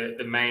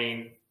the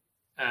main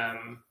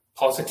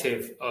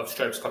positive of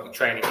stroboscopic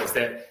training is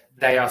that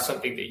they are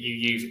something that you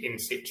use in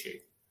situ.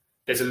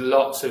 There's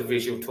lots of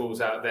visual tools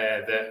out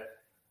there that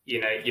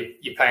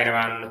you're playing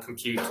around on a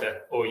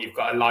computer, or you've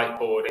got a light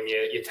board and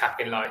you're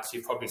tapping lights.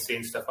 You've probably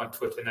seen stuff on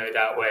Twitter, no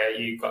doubt, where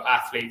you've got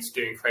athletes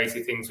doing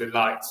crazy things with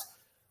lights.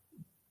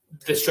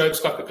 The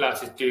stroboscopic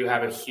glasses do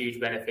have a huge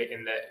benefit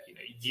in that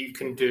you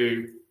can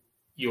do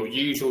your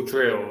usual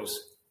drills,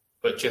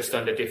 but just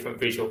under different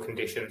visual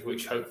conditions,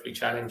 which hopefully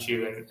challenge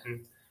you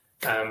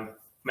and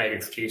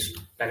maybe produce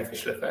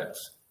beneficial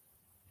effects.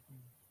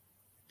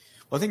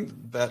 Well, I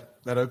think that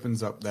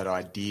opens up that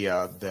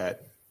idea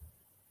that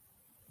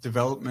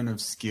development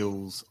of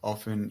skills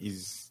often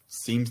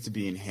seems to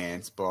be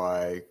enhanced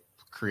by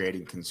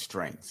creating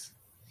constraints.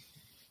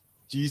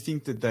 Do you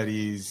think that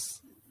is,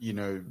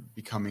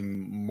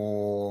 becoming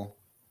more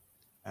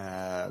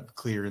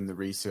clear in the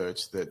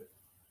research that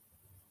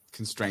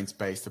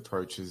constraints-based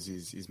approaches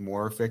is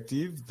more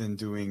effective than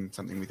doing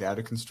something without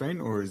a constraint,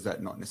 or is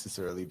that not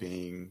necessarily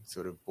being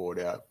sort of brought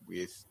out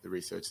with the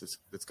research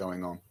that's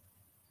going on?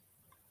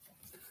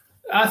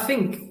 I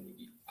think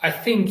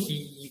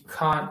you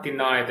can't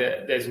deny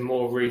that there's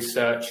more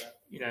research,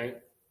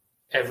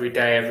 every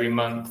day, every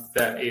month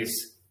that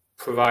is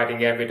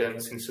providing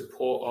evidence in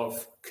support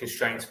of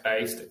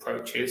constraints-based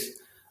approaches.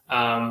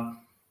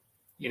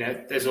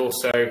 There's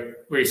also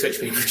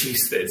research being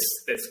produced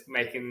that's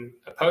making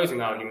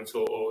opposing arguments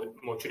or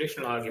more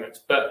traditional arguments.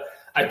 But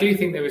I do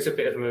think there is a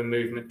bit of a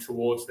movement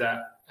towards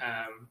that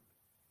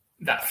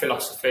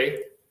philosophy,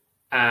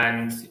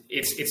 and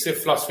it's a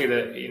philosophy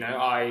that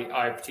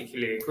I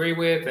particularly agree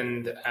with.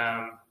 And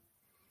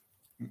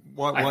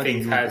why do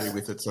you agree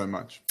with it so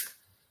much?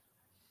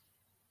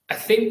 I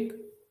think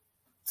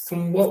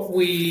from what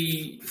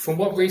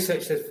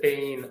research has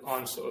been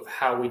on sort of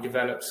how we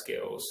develop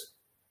skills,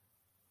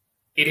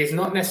 it is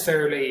not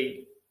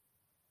necessarily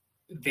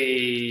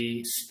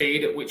the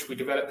speed at which we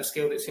develop the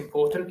skill that's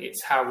important.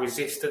 It's how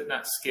resistant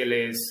that skill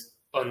is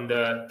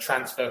under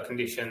transfer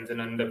conditions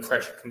and under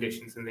pressure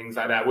conditions and things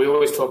like that. We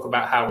always talk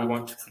about how we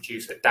want to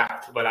produce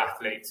adaptable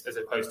athletes as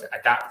opposed to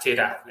adapted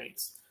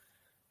athletes.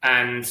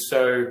 And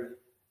so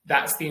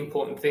that's the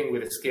important thing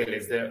with a skill,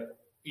 is that,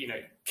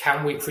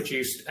 can we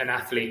produce an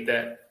athlete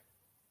that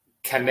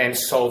can then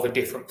solve a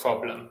different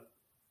problem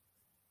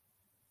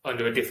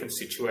under a different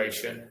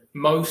situation?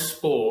 Most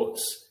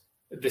sports,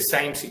 the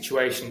same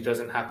situation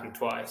doesn't happen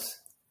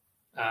twice,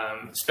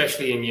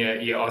 especially in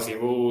your Aussie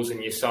rules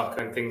and your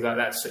soccer and things like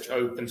that. Such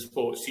open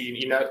sports, so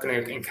you're not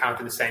going to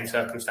encounter the same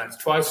circumstance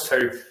twice.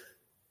 So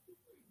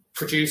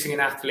producing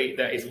an athlete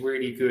that is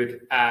really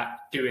good at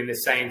doing the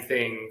same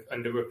thing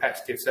under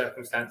repetitive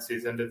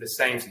circumstances, under the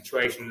same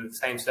situation, under the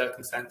same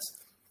circumstance,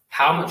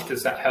 how much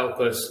does that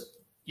help us,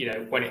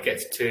 when it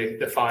gets to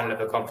the final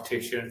of a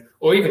competition,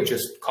 or even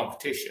just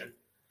competition,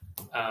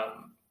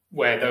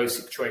 where those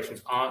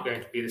situations aren't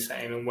going to be the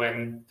same, and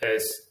when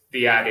there's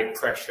the added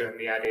pressure and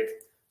the added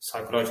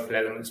psychological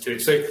elements to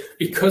it. So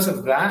because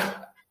of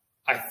that,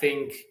 I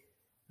think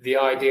the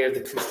idea of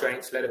the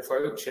constraints-led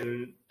approach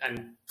and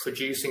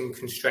producing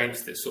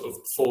constraints that sort of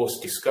force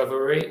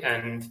discovery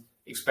and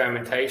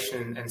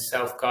experimentation and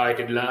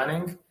self-guided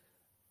learning,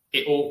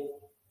 it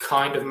all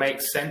kind of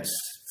makes sense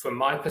from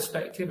my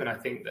perspective. And I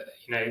think that,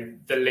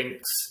 the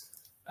links,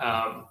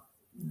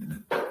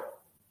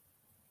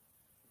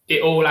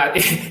 it all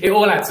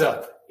adds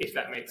up, if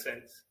that makes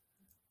sense.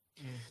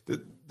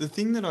 The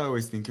thing that I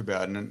always think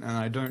about, and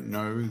I don't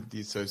know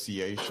the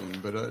association,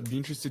 but I'd be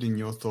interested in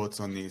your thoughts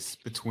on this,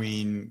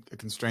 between a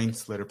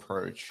constraints-led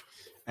approach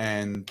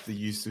and the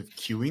use of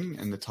cueing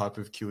and the type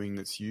of cueing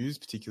that's used,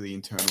 particularly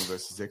internal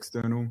versus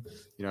external.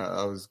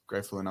 I was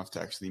grateful enough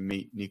to actually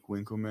meet Nick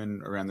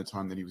Winkelman around the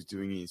time that he was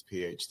doing his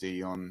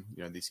PhD on,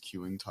 this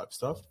cueing type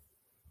stuff.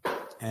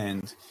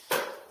 And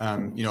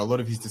a lot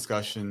of his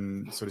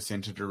discussion sort of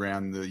centered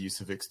around the use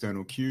of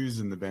external cues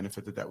and the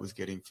benefit that was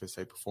getting for,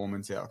 say,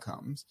 performance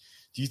outcomes.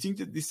 Do you think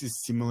that this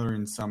is similar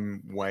in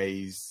some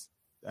ways,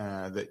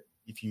 that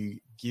if you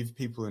give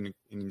people an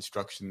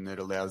instruction that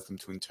allows them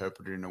to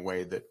interpret it in a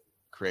way that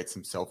creates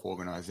some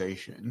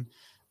self-organization,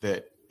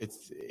 that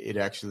it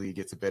actually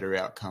gets a better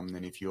outcome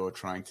than if you're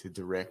trying to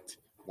direct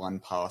one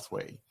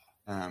pathway?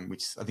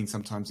 Which I think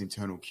sometimes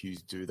internal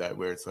cues do that,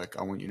 where it's like,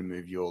 I want you to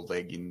move your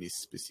leg in this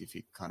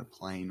specific kind of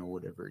plane or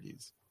whatever it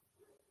is.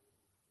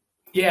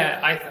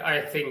 Yeah,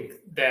 I think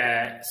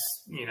they're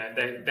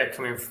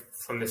coming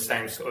from the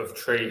same sort of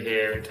tree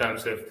here in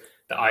terms of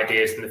the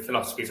ideas and the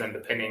philosophies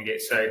underpinning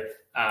it. So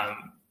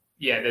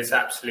there's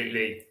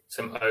absolutely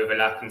some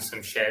overlap and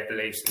some shared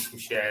beliefs and some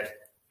shared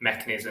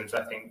mechanisms,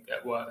 I think,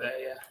 at work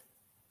there.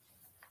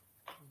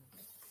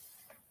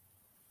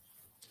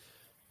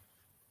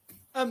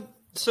 Yeah.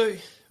 So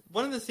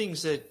one of the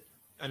things that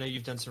I know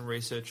you've done some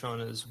research on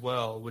as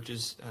well, which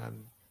is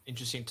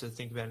interesting to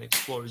think about and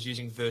explore, is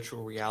using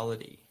virtual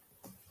reality.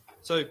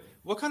 So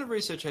what kind of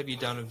research have you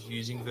done of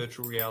using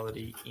virtual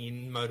reality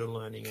in motor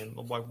learning, and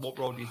what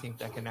role do you think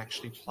that can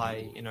actually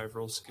play in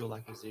overall skill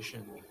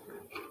acquisition?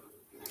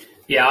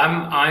 Yeah,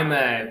 I'm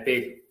a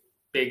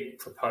big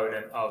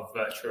proponent of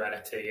virtual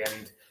reality,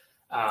 and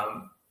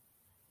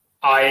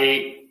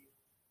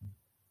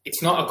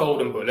it's not a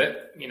golden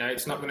bullet,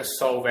 it's not going to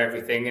solve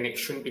everything, and it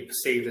shouldn't be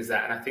perceived as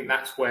that. And I think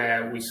that's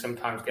where we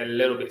sometimes get a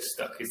little bit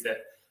stuck, is that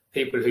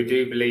people who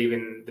do believe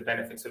in the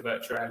benefits of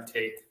virtual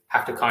reality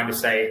have to kind of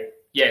say,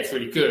 yeah, it's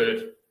really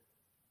good,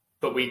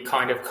 but we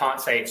kind of can't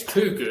say it's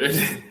too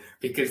good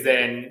because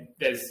then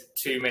there's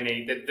too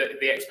many,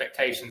 the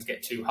expectations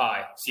get too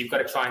high. So you've got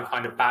to try and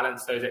kind of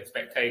balance those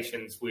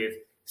expectations with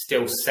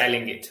still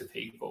selling it to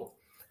people.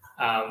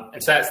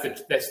 And so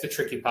that's the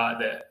tricky part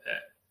that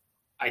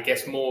I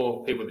guess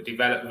more people that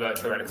develop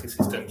virtual reality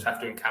systems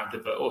have to encounter,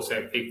 but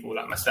also people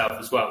like myself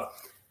as well.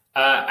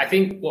 I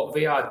think what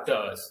VR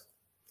does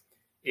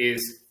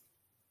is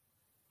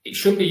it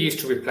shouldn't be used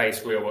to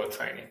replace real world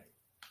training,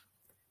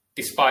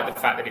 despite the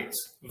fact that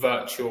it's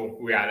virtual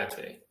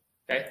reality.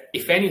 Okay?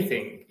 If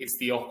anything, it's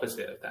the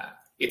opposite of that.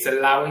 It's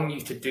allowing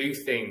you to do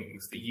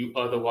things that you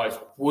otherwise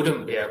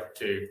wouldn't be able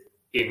to do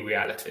in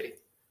reality.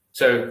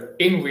 So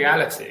in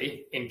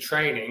reality, in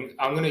training,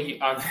 I'm going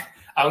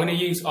to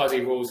use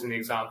Aussie rules as an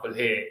example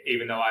here,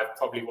 even though I've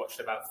probably watched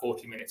about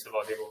 40 minutes of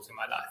Aussie rules in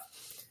my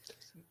life.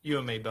 You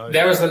and me both.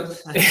 There's a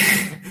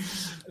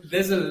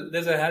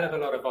hell of a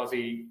lot of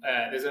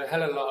there's a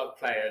hell of a lot of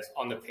players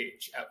on the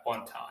pitch at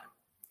one time.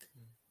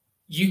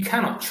 You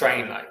cannot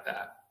train like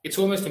that. It's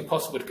almost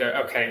impossible to go,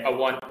 okay, I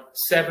want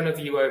 7 of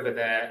you over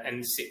there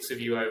and 6 of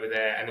you over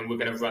there, and then we're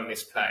going to run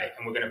this play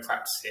and we're going to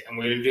practice it and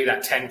we're going to do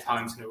that 10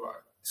 times in a row,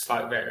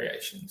 slight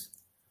variations.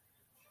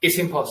 It's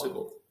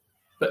impossible.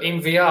 But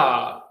in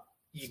VR,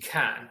 you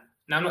can.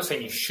 Now, I'm not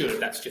saying you should,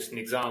 that's just an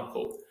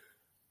example.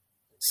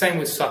 Same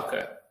with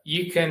soccer.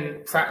 You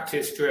can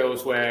practice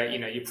drills where,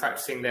 you're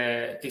practicing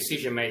their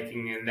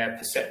decision-making and their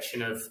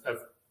perception of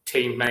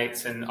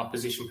teammates and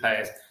opposition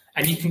players.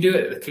 And you can do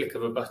it at the click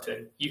of a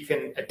button. You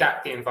can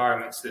adapt the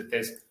environment so that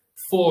there's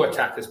 4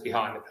 attackers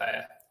behind the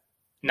player.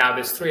 Now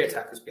there's 3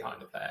 attackers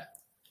behind the player.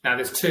 Now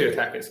there's 2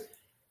 attackers.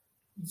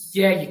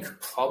 Yeah, you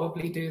could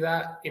probably do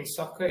that in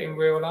soccer in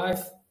real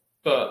life,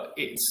 but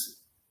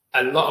it's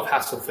a lot of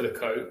hassle for the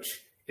coach.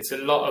 It's a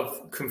lot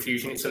of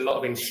confusion. It's a lot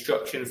of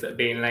instructions that are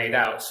being laid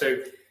out. So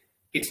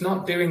it's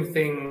not doing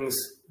things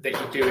that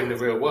you do in the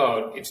real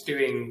world. It's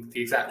doing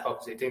the exact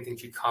opposite, doing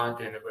things you can't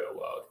do in the real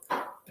world.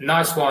 A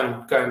nice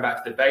one, going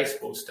back to the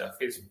baseball stuff,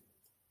 is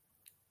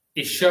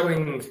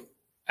showing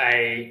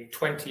a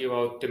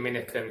 20-year-old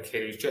Dominican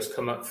kid who's just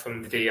come up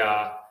from the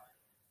DR,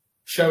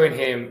 showing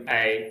him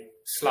a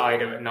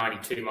slider at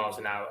 92 miles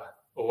an hour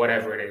or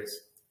whatever it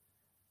is.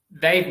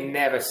 They've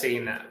never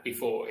seen that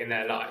before in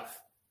their life.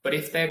 But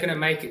if they're going to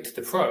make it to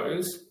the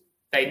pros,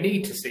 they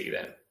need to see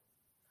them.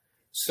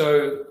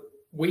 So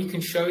we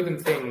can show them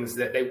things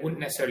that they wouldn't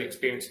necessarily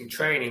experience in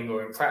training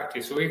or in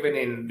practice or even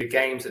in the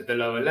games at the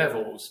lower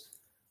levels.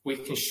 We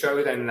can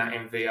show them that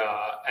in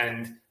VR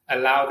and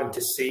allow them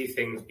to see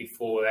things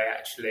before they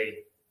actually,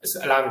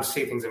 allow them to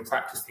see things and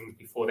practice things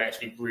before they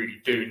actually really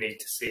do need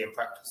to see and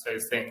practice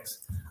those things.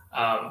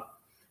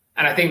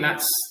 And I think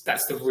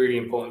that's the really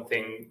important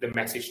thing, the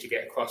message to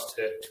get across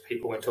to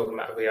people when talking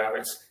about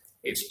VR.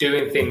 It's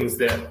doing things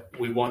that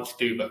we want to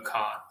do but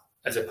can't,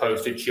 as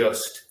opposed to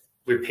just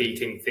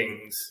repeating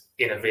things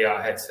in a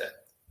VR headset.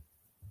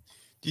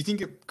 Do you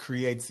think it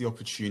creates the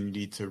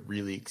opportunity to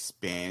really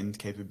expand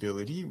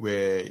capability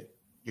where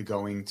you're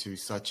going to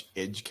such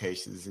edge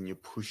cases and you're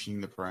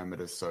pushing the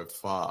parameters so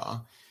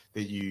far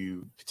that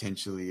you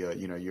potentially,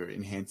 you're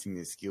enhancing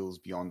their skills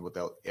beyond what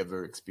they'll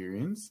ever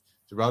experience?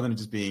 So rather than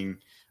just being,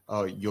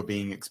 you're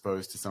being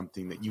exposed to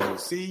something that you will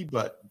see,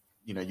 but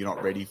you're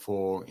not ready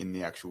for in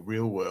the actual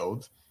real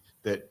world,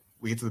 that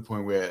we get to the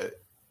point where,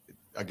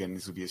 again,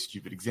 this will be a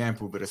stupid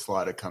example, but a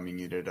slider coming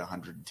in at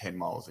 110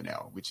 miles an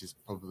hour, which is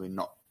probably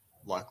not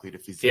likely to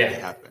physically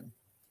happen.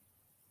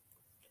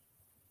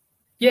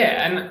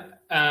 Yeah,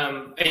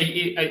 and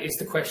is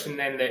the question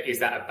then that is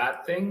that a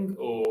bad thing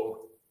or?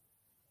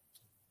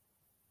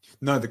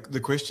 No, the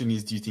question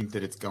is, do you think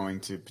that it's going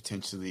to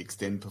potentially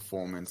extend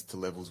performance to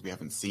levels we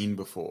haven't seen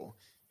before?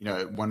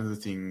 One of the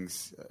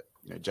things,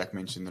 Jack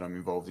mentioned that I'm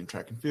involved in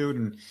track and field,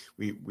 and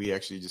we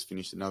actually just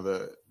finished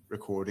another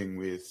recording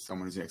with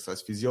someone who's an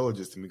exercise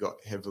physiologist, and we got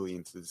heavily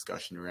into the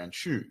discussion around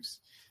shoes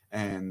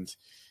and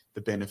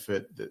the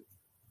benefit that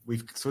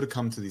we've sort of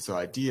come to this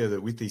idea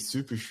that with these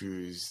super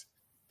shoes,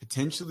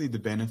 potentially the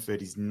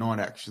benefit is not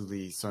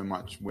actually so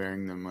much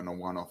wearing them on a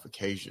one-off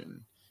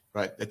occasion,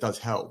 right? That does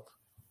help.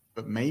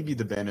 But maybe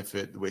the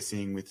benefit that we're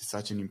seeing with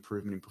such an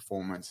improvement in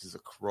performances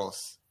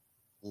across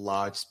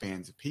large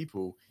spans of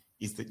people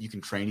is that you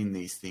can train in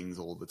these things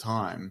all the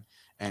time.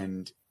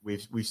 And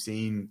we've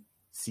seen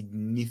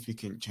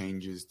significant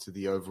changes to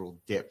the overall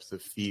depth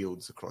of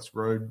fields across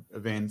road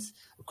events,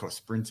 across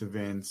sprint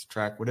events,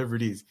 track, whatever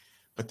it is.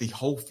 But the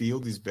whole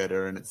field is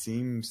better, and it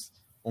seems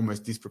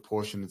almost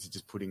disproportionate to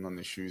just putting on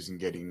the shoes and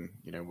getting,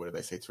 what do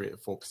they say, 3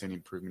 or 4%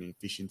 improvement in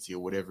efficiency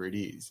or whatever it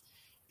is.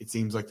 It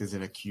seems like there's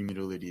an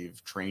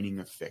accumulative training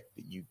effect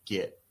that you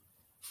get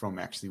from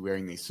actually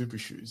wearing these super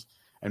shoes.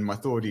 And my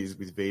thought is,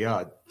 with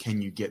VR,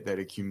 can you get that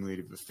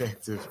accumulative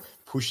effect of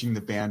pushing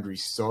the boundary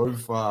so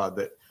far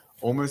that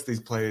almost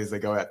these players, they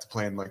go out to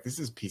play and like, this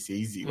is piss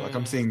easy. Like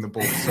I'm seeing the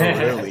ball so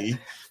early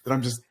that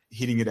I'm just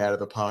hitting it out of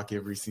the park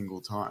every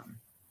single time.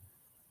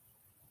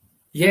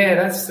 Yeah,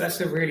 that's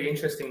a really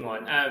interesting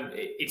one.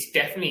 It's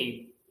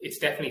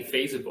definitely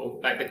feasible.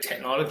 Like the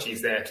technology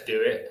is there to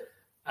do it.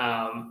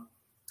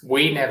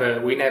 We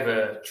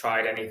never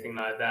tried anything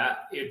like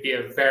that. It'd be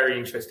a very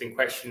interesting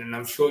question, and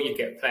I'm sure you'd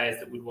get players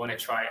that would want to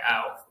try it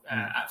out.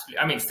 Absolutely.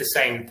 I mean, it's the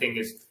same thing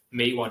as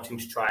me wanting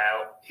to try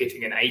out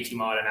hitting an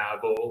 80-mile-an-hour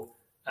ball.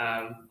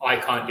 I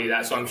can't do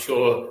that, so I'm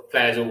sure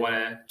players will want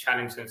to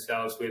challenge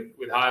themselves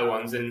with higher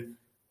ones. And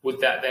would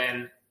that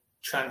then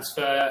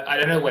transfer? I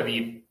don't know whether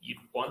you'd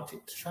want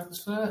it to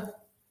transfer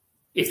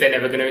if they're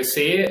never going to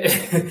see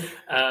it.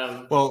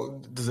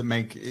 Well, does it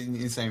make in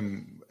the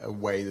same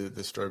way that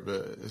the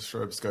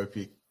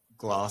stroboscopic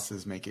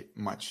glasses make it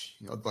much,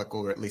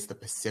 or at least the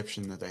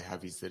perception that they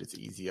have is that it's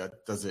easier?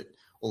 Does it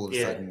all of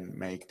a sudden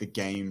make the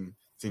game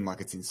seem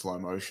like it's in slow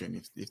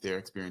motion if they're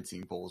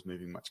experiencing balls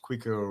moving much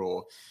quicker,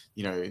 or,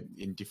 you know,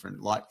 in different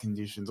light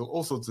conditions, or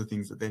all sorts of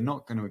things that they're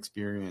not going to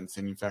experience.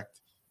 And in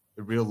fact,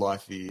 the real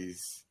life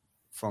is,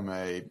 from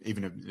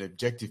even an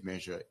objective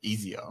measure,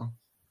 easier.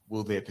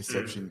 Will their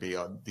perception be,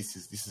 this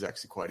is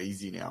actually quite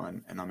easy now,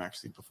 and I'm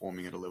actually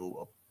performing at a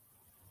level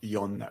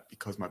beyond that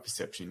because my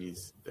perception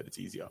is that it's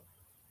easier?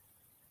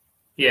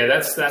 Yeah,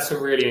 that's a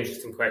really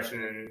interesting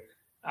question, and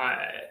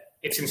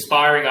it's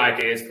inspiring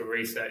ideas for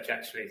research,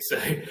 actually. So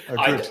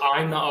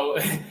I'm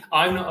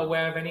not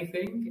aware of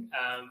anything,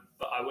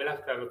 but I will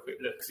have to have a quick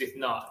look, because if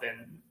not,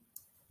 then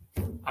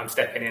I'm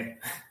stepping in.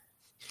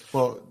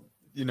 Well,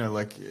 you know,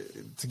 like,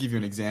 to give you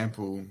an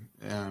example,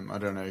 I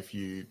don't know if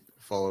you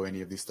follow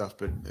any of this stuff,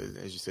 but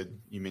as you said,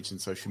 you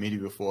mentioned social media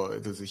before.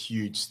 There was a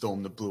huge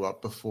storm that blew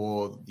up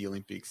before the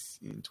Olympics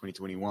in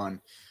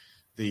 2021.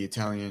 The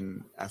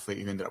Italian athlete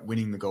who ended up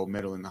winning the gold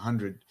medal in the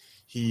 100,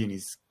 he and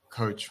his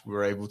coach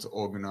were able to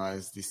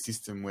organize this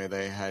system where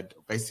they had,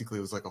 basically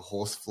it was like a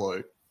horse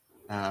float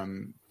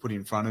put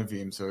in front of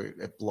him, so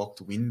it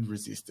blocked wind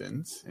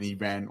resistance, and he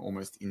ran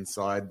almost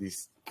inside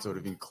this sort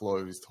of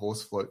enclosed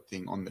horse float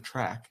thing on the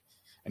track,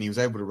 and he was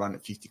able to run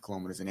at 50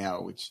 kilometers an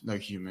hour, which no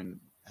human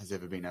has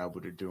ever been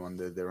able to do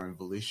under their own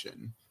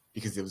volition,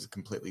 because there was a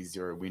completely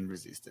zero wind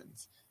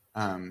resistance.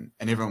 And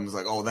everyone was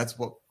like, oh, that's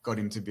what got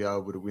him to be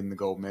able to win the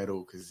gold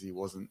medal, because he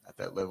wasn't at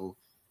that level.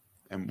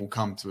 And we'll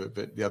come to it,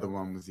 but the other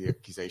one was the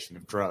accusation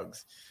of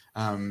drugs.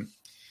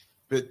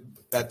 But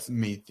that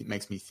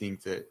makes me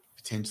think that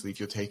potentially, if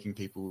you're taking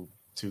people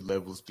to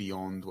levels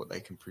beyond what they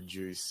can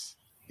produce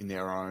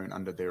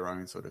under their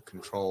own sort of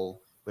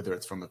control, whether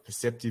it's from a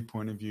perceptive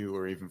point of view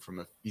or even from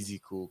a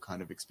physical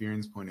kind of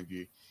experience point of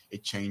view,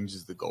 it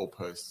changes the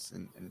goalposts.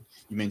 And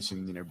you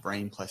mentioned, you know,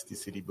 brain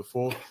plasticity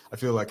before. I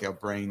feel like our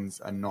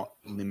brains are not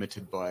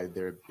limited by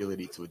their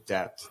ability to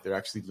adapt. They're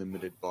actually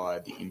limited by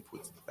the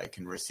inputs that they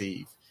can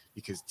receive,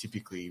 because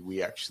typically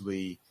we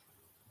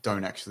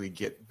don't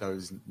get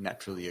those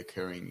naturally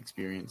occurring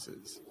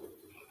experiences.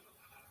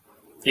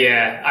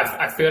 Yeah,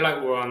 I feel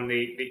like we're on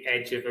the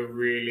edge of a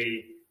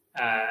really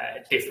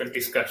different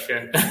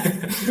discussion,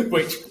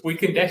 which we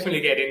can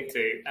definitely get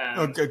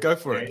into. Go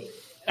for it.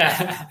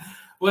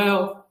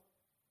 Well,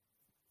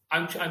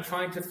 I'm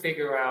trying to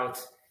figure out,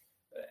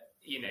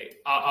 you know,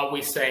 are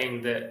we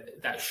saying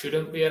that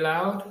shouldn't be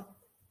allowed?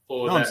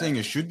 Or no, I'm saying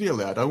it should be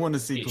allowed. I want to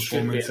see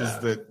performances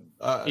that...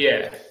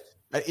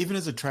 even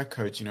as a track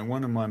coach, you know,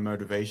 one of my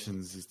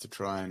motivations is to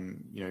try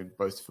and, you know,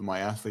 both for my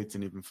athletes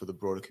and even for the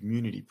broader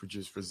community,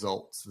 produce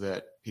results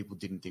that people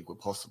didn't think were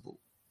possible.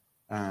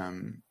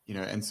 You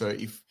know, and so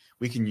if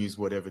we can use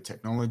whatever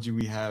technology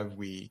we have,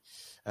 we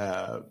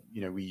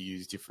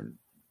use different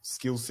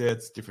skill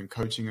sets, different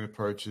coaching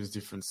approaches,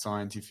 different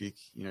scientific,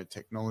 you know,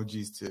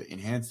 technologies to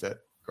enhance that.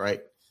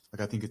 Great.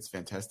 Like, I think it's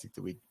fantastic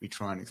that we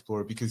try and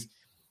explore it, because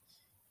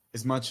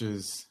as much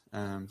as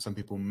some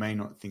people may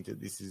not think that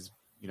this is,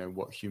 you know,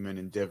 what human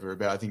endeavor are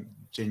about, I think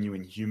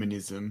genuine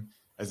humanism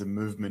as a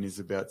movement is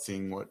about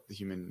seeing what the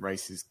human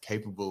race is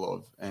capable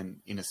of. And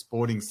in a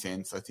sporting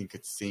sense, I think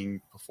it's seeing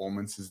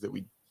performances that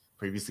we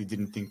previously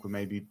didn't think were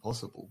maybe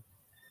possible.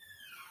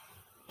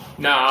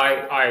 No,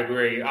 I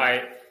agree.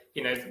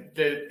 You know,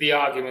 the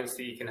arguments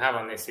that you can have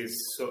on this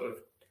is sort of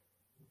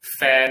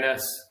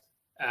fairness,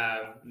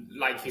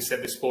 like you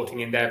said, the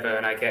sporting endeavor,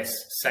 and I guess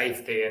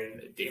safety.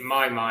 And in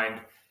my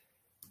mind,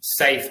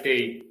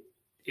 safety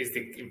is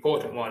the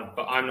important one,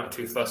 but I'm not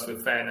too fussed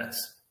with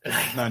fairness.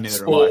 No, neither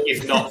Sport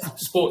am I.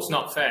 Sport's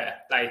not fair.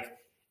 Like,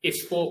 if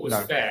sport was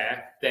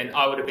fair, then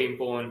I would have been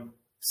born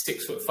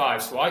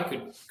 6'5", so I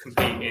could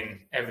compete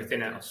in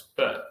everything else.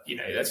 But, you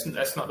know,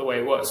 that's not the way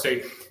it works. So,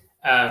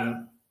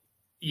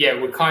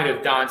 we're kind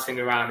of dancing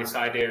around this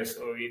idea of,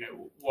 sort of, you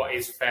know, what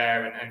is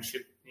fair and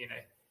should, you know,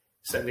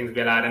 certain things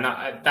be allowed. And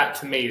that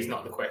to me is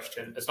not the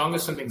question. As long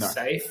as something's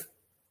safe,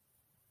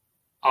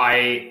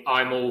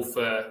 I'm all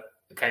for,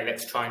 okay,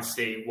 let's try and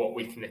see what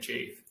we can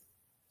achieve.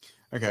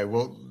 Okay,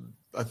 well,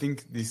 I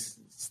think this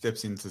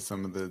steps into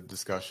some of the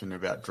discussion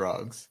about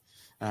drugs.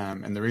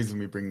 And the reason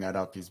we bring that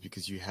up is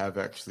because you have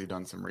actually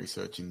done some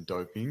research in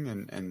doping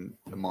and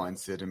the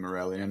mindset and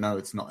morality. I know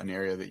it's not an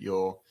area that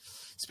you're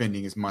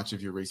spending as much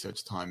of your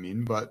research time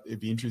in, but it'd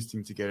be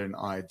interesting to get an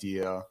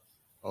idea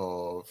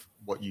of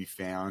what you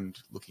found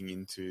looking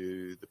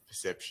into the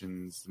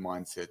perceptions, the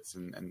mindsets,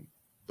 and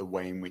the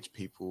way in which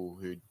people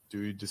who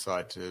do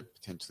decide to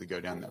potentially go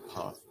down that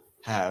path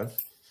have,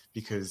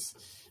 because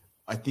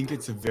I think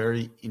it's a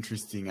very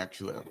interesting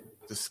actual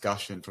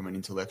discussion from an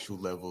intellectual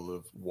level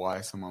of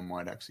why someone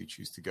might actually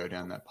choose to go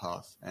down that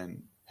path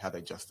and how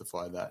they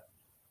justify that.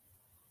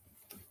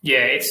 Yeah,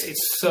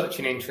 it's such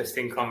an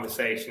interesting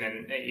conversation,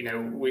 and you know,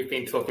 we've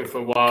been talking for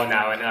a while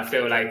now, and I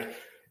feel like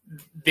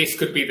this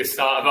could be the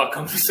start of our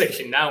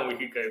conversation now, and we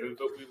could go,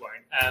 but we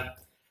won't.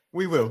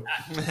 We will.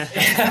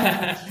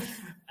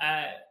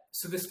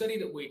 So the study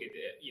that we did,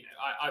 you know,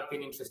 I've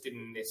been interested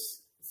in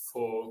this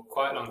for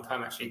quite a long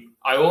time, actually.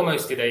 I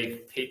almost did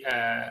a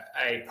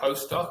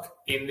postdoc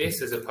in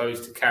this as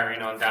opposed to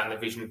carrying on down the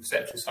vision and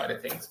perception side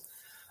of things.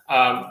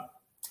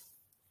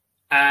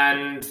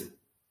 And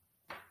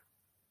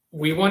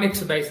we wanted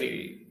to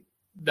basically,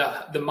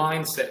 the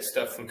mindset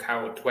stuff from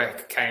Carol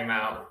Dweck came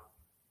out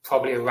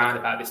probably around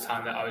about this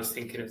time that I was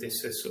thinking of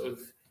this as sort of,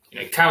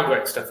 Carol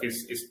Dweck stuff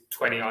is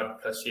 20 odd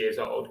plus years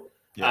old.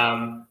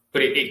 Yeah.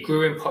 But it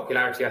grew in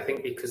popularity, I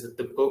think, because of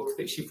the book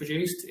that she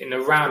produced in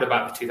around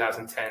about the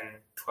 2010,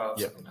 12,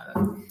 yeah. Something like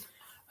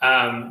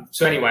that.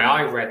 So anyway,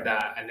 I read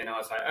that and then I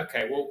was like,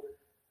 okay, well,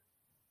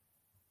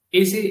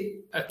 is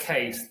it a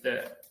case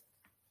that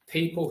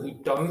people who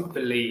don't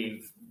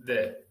believe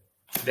that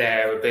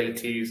their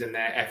abilities and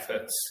their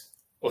efforts,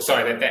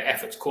 that their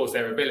efforts cause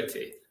their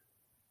ability,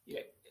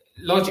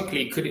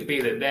 logically, could it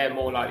be that they're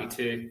more likely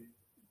to,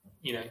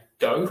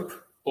 dope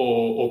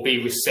or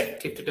be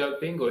receptive to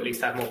doping, or at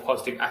least have more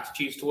positive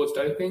attitudes towards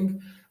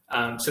doping?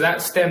 So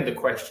that stemmed the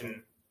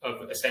question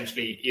of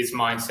essentially, is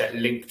mindset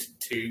linked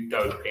to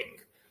doping?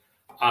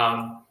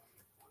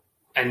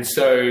 And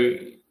so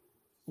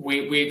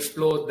we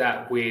explored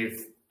that with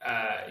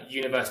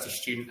university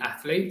student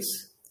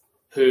athletes,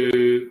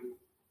 who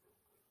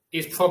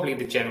is probably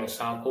the general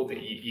sample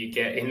that you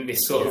get in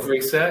this sort of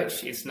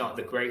research. It's not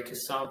the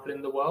greatest sample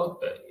in the world,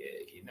 but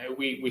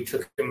we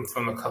took them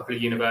from a couple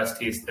of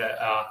universities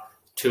that are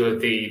two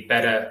of the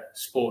better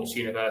sports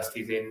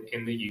universities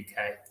in the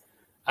UK.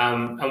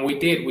 And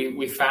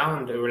we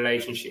found a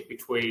relationship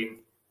between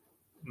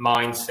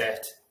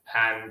mindset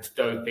and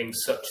doping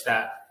such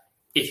that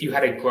if you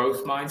had a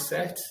growth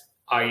mindset,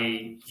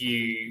 i.e.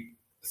 you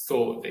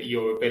thought that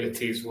your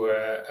abilities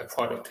were a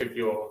product of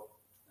your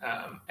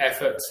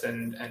efforts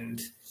and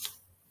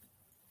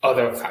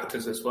other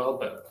factors as well,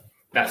 but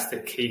that's the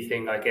key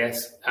thing, I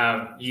guess.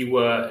 You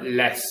were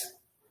less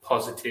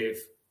positive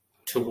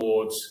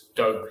towards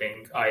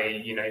doping,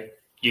 i.e.,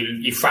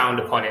 you frowned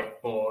upon it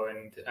more,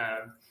 and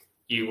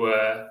you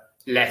were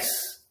less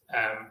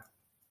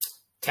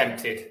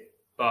tempted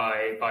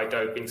by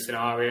doping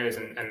scenarios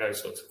and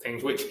those sorts of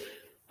things, which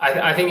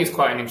I think is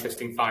quite an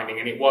interesting finding,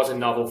 and it was a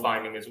novel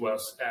finding as well.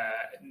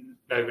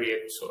 Nobody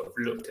had sort of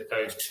looked at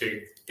those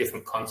two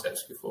different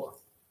concepts before.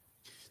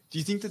 Do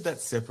you think that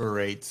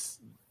separates,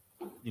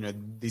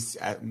 this,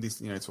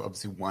 it's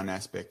obviously one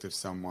aspect of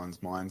someone's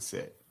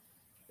mindset,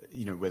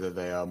 whether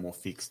they are more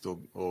fixed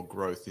or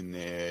growth in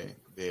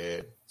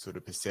their sort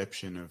of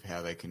perception of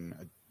how they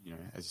can,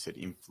 as you said,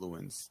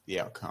 influence the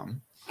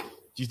outcome.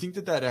 Do you think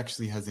that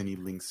actually has any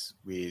links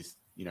with,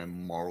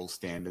 moral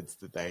standards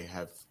that they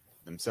have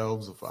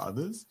themselves or for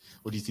others?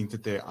 Or do you think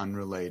that they're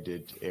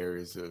unrelated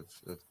areas of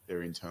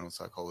their internal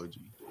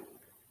psychology?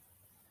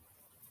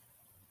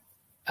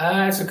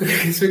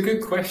 It's a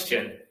good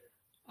question.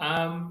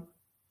 I'm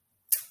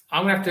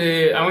gonna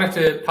have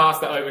to pass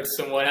that over to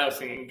someone else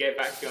and get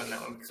back to you on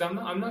that one, because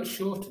I'm not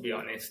sure, to be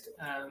honest.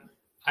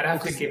 I'd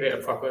have to give it a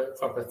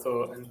proper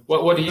thought. And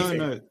what do you think?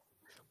 No.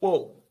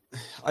 Well,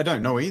 I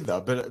don't know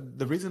either, but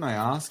the reason I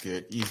ask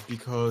it is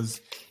because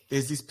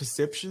there's this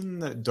perception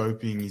that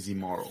doping is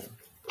immoral.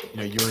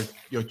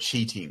 You're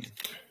cheating.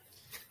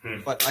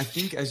 But I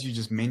think, as you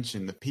just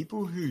mentioned, the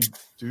people who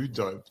do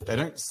dope, they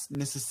don't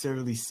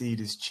necessarily see it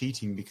as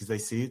cheating, because they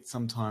see it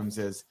sometimes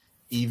as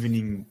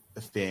evening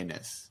the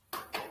fairness.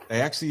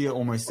 They actually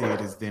almost see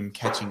it as them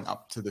catching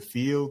up to the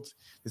field.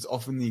 There's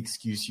often the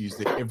excuse used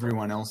that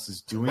everyone else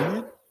is doing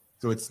it.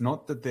 So it's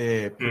not that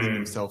they're putting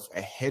themselves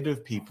ahead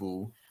of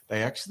people.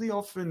 They actually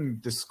often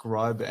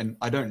describe, and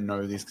I don't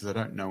know this because I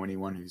don't know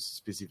anyone who's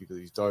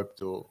specifically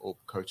doped or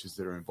coaches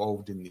that are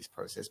involved in this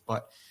process,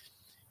 but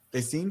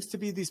there seems to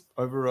be this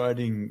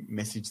overriding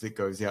message that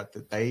goes out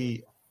that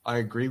I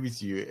agree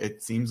with you.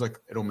 It seems like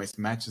it almost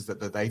matches that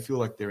they feel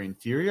like they're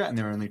inferior and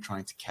they're only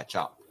trying to catch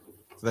up.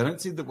 So they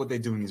don't see that what they're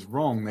doing is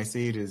wrong. They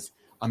see it as,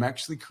 I'm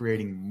actually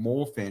creating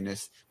more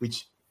fairness,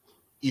 which,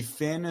 if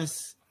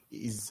fairness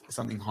is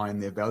something high in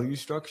their value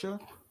structure,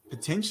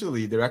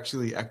 potentially they're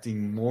actually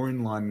acting more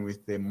in line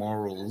with their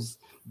morals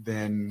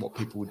than what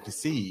people would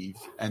perceive.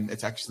 And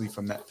it's actually,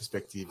 from that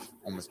perspective,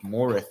 almost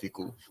more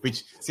ethical,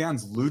 which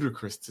sounds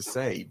ludicrous to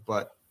say,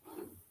 but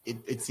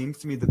it seems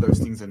to me that those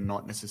things are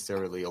not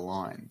necessarily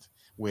aligned,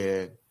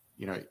 where,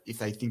 if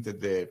they think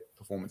that their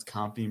performance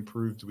can't be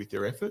improved with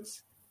their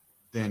efforts,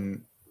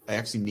 then they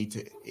actually need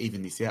to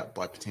even this out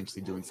by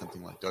potentially doing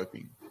something like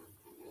doping.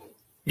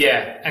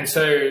 Yeah. And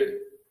so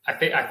I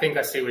think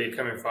I see where you're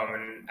coming from.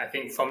 And I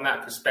think from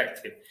that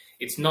perspective,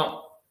 it's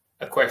not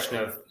a question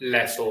of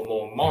less or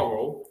more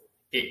moral.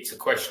 It's a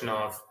question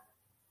of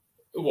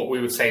what we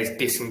would say is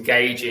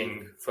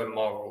disengaging from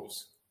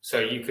morals. So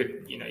you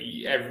could,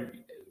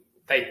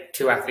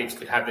 two athletes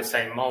could have the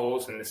same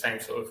morals and the same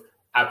sort of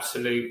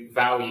absolute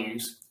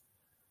values.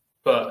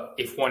 But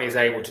if one is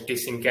able to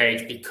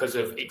disengage because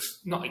of,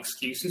 not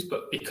excuses,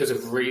 but because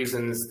of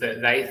reasons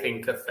that they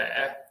think are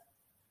fair,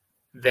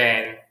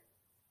 then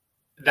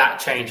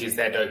that changes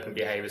their doping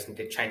behaviors and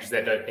it changes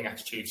their doping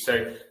attitudes.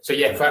 So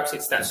yeah, perhaps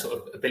it's that sort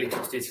of ability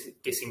to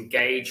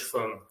disengage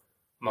from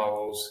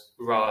morals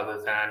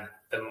rather than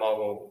the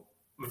moral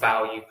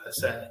value per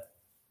se.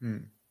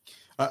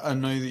 I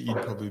know that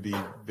you'd probably be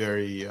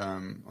very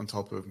on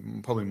top of,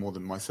 probably more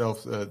than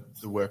myself, the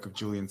work of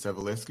Julian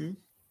Savulescu.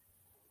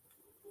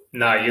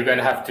 No, you're going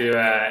to have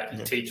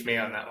to teach me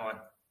on that one.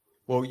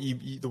 Well,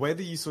 the way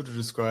that you sort of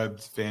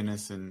described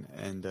fairness and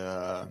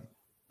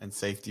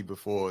safety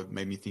before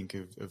made me think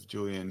of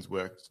Julian's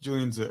work.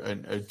 Julian's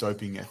a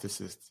doping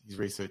ethicist. His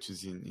research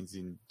is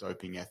in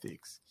doping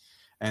ethics.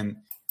 And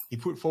he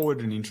put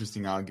forward an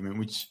interesting argument,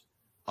 which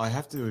I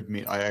have to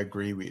admit I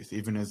agree with.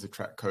 Even as a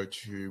track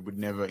coach who would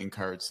never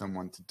encourage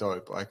someone to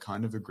dope, I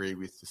kind of agree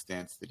with the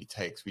stance that he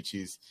takes, which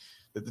is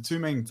that the two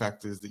main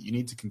factors that you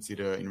need to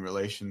consider in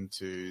relation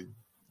to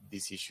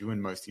this issue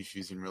and most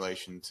issues in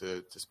relation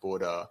to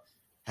sport are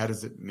how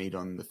does it meet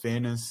on the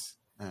fairness,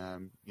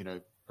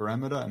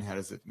 parameter, and how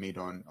does it meet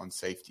on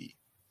safety?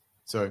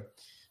 So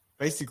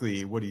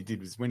basically what he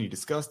did was when he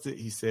discussed it,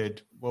 he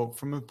said, well,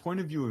 from a point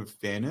of view of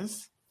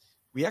fairness,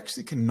 we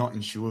actually cannot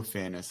ensure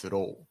fairness at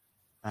all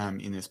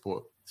in the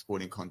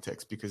sporting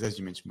context, because as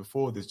you mentioned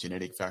before, there's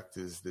genetic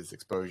factors, there's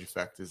exposure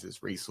factors,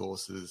 there's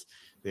resources,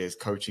 there's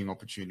coaching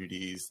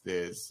opportunities,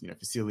 there's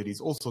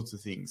facilities, all sorts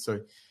of things. So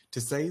to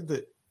say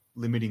that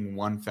limiting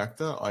one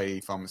factor, i.e.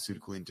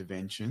 pharmaceutical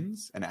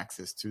interventions and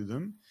access to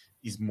them,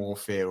 is more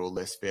fair or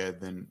less fair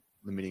than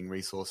limiting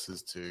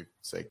resources to,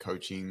 say,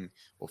 coaching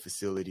or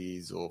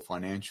facilities or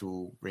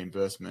financial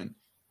reimbursement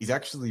is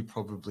actually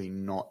probably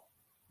not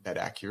that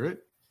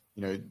accurate.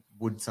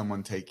 Would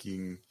someone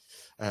taking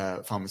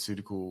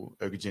pharmaceutical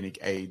ergogenic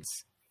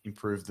aids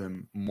improve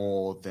them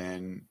more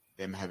than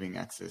them having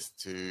access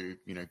to,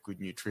 good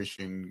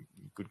nutrition,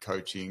 good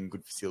coaching,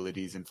 good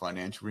facilities and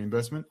financial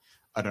reimbursement?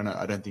 I don't know.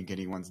 I don't think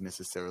anyone's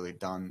necessarily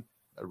done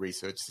a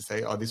research to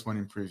say, oh, this one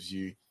improves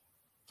you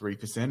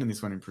 3% and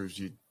this one improves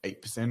you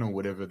 8% or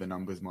whatever the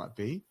numbers might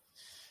be.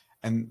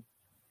 And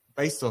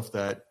based off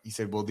that, he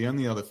said, well, the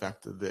only other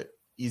factor that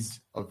is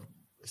of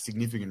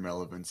significant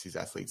relevance is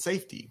athlete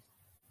safety.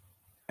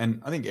 And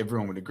I think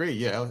everyone would agree,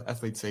 yeah,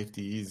 athlete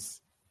safety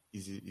is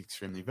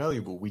extremely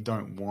valuable. We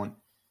don't want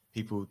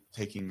people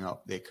taking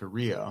up their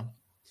career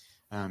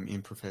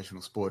in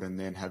professional sport and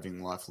then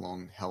having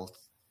lifelong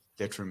health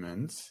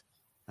detriments.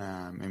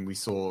 And we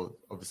saw,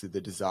 obviously,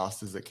 the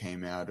disasters that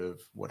came out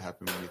of what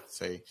happened with,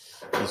 say,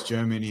 East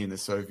Germany and the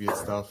Soviet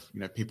stuff,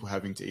 people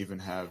having to even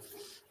have,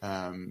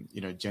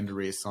 gender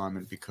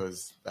reassignment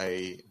because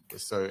they were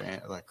so,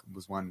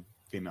 was one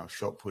female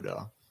shot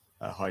putter,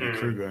 Heidi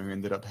Kruger, who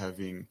ended up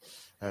having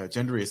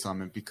gender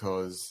reassignment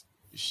because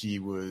she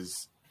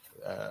was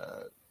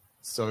her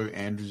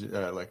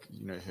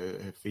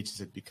features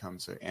had become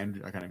so I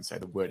can't even say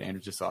the word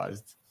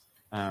androgynized,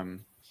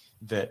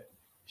 that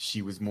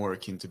she was more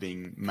akin to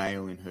being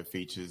male in her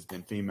features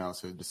than female,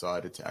 so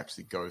decided to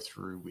actually go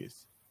through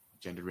with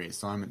gender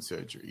reassignment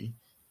surgery.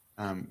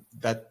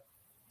 That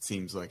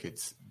seems like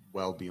it's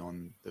well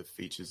beyond the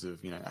features of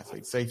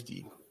athlete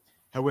safety.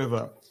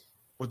 However,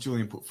 what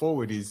Julian put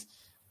forward is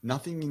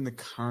nothing in the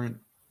current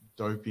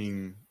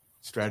doping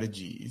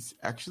strategies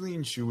actually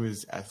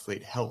ensures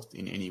athlete health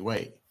in any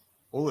way.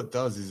 All it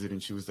does is it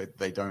ensures that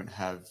they don't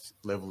have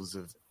levels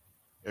of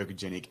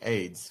ergogenic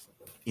aids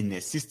in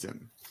their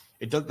system.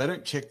 They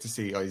don't check to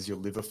see, is your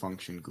liver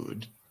function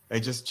good? They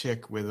just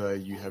check whether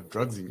you have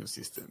drugs in your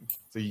system.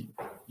 So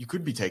you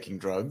could be taking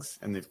drugs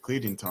and they've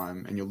cleared in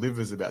time and your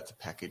liver's about to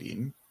pack it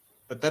in,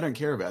 but they don't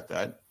care about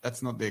that.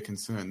 That's not their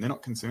concern. They're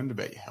not concerned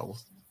about your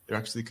health. They're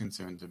actually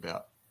concerned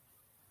about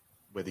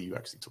whether you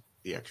actually took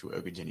the actual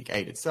ergogenic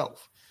aid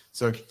itself.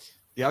 So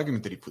the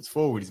argument that he puts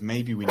forward is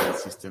maybe we need a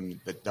system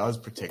that does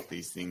protect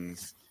these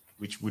things,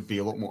 which would be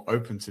a lot more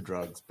open to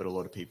drugs, but a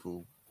lot of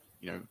people,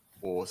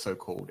 for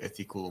so-called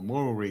ethical or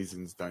moral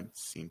reasons, don't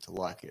seem to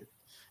like it.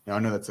 Now, I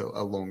know that's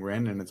a long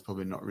rant and it's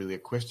probably not really a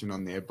question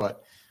on there,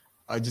 but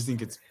I just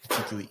think it's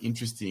particularly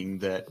interesting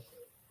that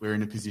we're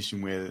in a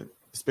position where,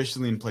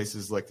 especially in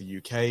places like the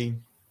UK,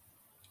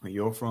 where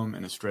you're from,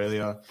 and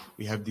Australia,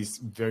 we have this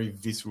very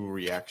visceral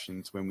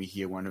reactions when we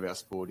hear one of our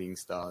sporting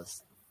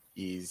stars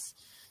is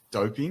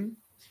doping.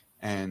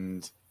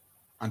 And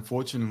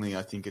unfortunately,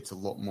 I think it's a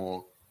lot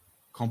more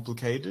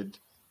complicated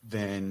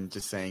than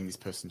just saying this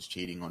person's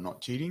cheating or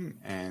not cheating.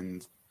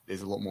 And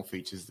there's a lot more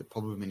features that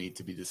probably need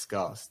to be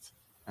discussed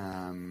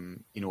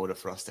in order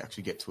for us to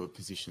actually get to a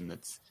position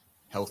that's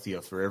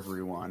healthier for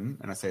everyone.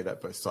 And I say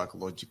that both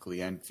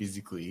psychologically and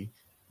physically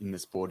in the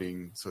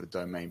sporting sort of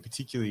domain,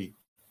 particularly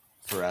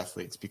for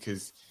athletes,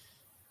 because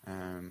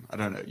I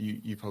don't know,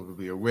 you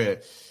probably are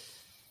aware,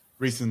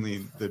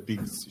 recently the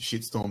big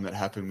shitstorm that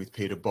happened with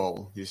Peter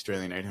Boll, the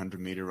Australian 800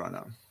 metre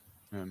runner.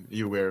 Are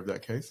you aware of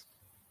that case?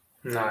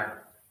 No.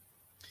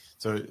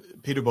 So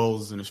Peter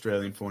Boll's an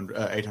Australian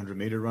 800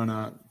 metre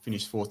runner,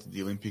 finished fourth at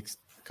the Olympics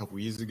a couple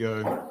of years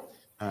ago.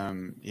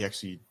 He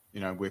actually,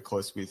 we're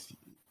close with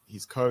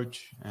his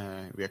coach.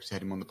 We actually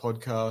had him on the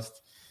podcast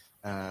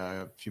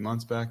a few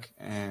months back,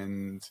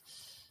 and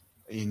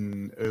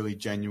in early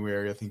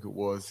January, I think it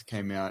was,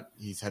 came out,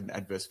 he's had an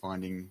adverse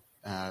finding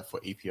for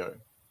EPO.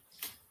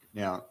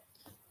 Now,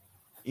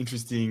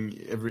 interesting,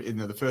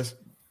 the first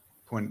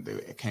point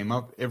that came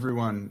up,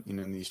 everyone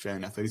in the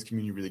Australian athletics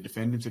community really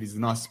defended him, said he's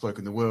the nicest bloke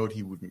in the world,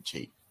 he wouldn't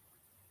cheat.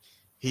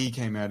 He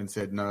came out and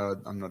said, no,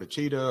 I'm not a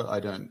cheater, I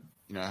don't,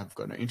 I've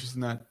got no interest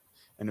in that.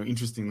 And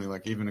interestingly,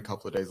 like even a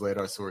couple of days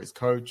later, I saw his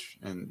coach,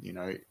 and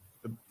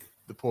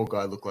the poor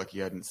guy looked like he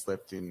hadn't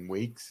slept in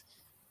weeks,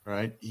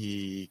 right?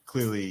 He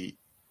clearly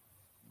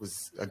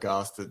was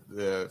aghast at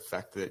the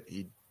fact that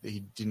he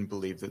didn't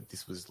believe that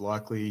this was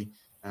likely.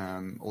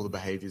 All the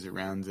behaviors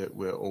around it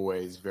were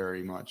always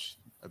very much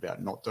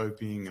about not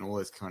doping and all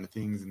those kind of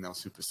things, and they were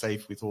super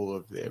safe with all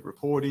of their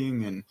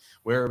reporting and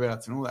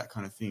whereabouts and all that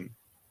kind of thing.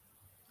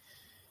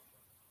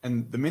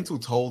 And the mental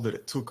toll that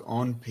it took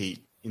on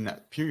Pete in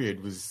that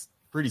period was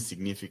pretty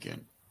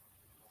significant.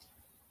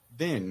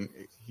 Then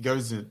he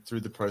goes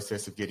through the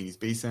process of getting his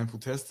B sample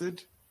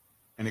tested,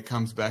 and it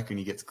comes back and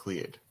he gets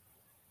cleared,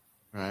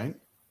 right?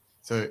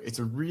 So it's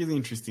a really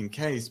interesting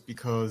case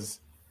because,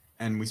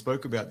 and we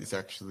spoke about this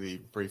actually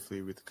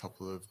briefly with a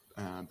couple of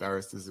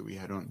barristers that we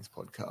had on this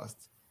podcast,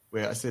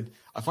 where I said,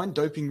 I find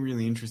doping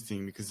really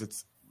interesting because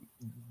it's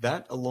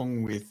that,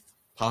 along with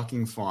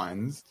parking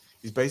fines,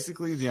 is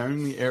basically the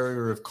only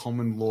area of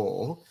common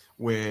law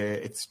where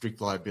it's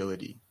strict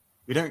liability.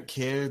 We don't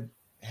care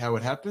how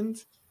it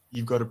happened.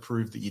 You've got to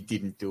prove that you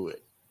didn't do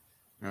it,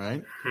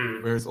 right?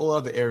 Whereas all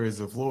other areas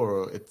of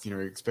law, it's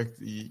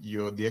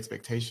the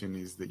expectation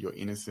is that you're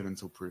innocent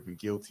until proven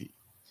guilty.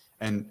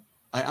 And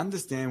I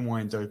understand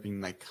why in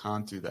doping they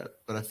can't do that,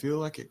 but I feel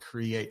like it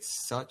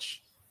creates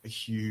such a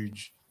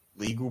huge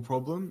legal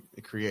problem.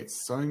 It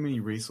creates so many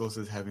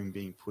resources having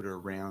been put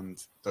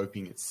around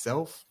doping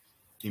itself,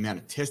 the amount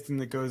of testing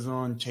that goes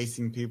on,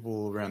 chasing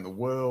people around the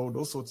world,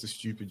 all sorts of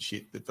stupid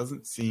shit that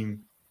doesn't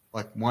seem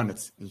like, one,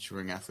 it's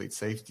ensuring athlete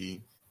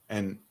safety.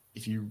 And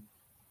if you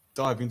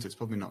dive into it, it's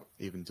probably not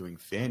even doing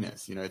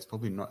fairness. It's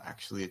probably not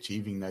actually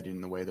achieving that in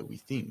the way that we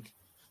think.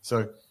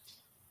 So,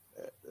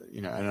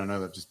 and I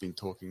know I've just been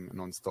talking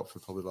nonstop for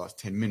probably the last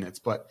 10 minutes,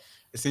 but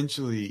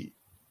essentially,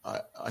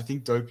 I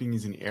think doping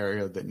is an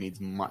area that needs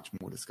much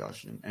more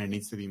discussion, and it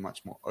needs to be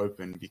much more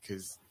open,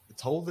 because the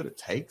toll that it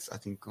takes, I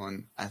think,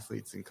 on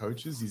athletes and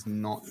coaches is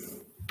not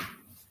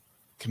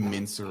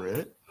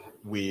commensurate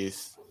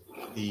with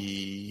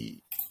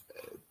the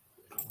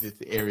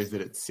areas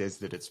that it says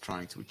that it's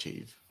trying to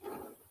achieve.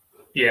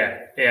 Yeah.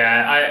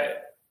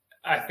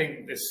 I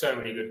think there's so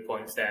many good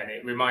points there, and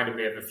it reminded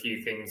me of a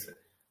few things.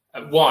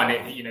 One,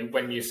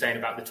 when you're saying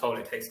about the toll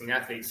it takes on the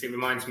athletes, it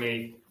reminds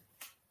me.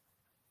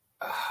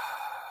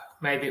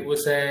 Maybe it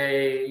was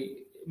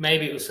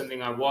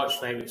something I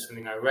watched, maybe it was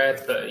something I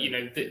read, but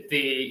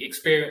the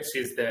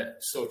experiences that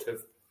sort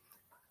of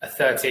a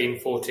 13,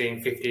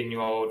 14,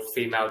 15-year-old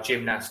female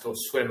gymnast or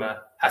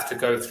swimmer has to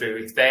go through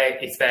if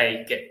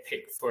they get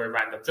picked for a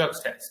random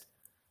drugs test.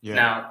 Yeah.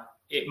 Now,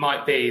 it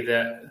might be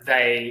that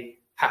they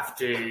have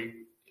to,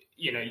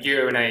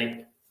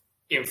 urinate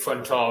in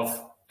front of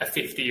a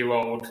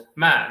 50-year-old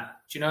man.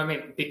 Do you know what I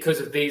mean?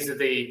 Because of these are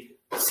the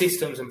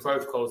systems and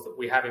protocols that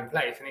we have in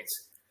place. And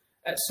it's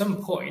at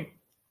some point,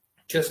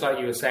 just like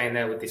you were saying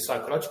there with the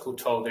psychological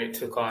toll that it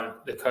took on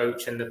the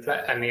coach and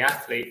the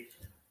athlete,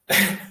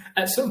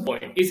 at some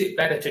point, is it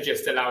better to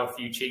just allow a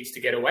few cheats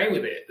to get away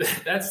with it?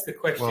 That's the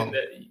question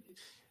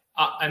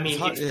I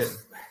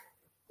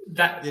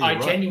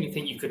genuinely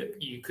think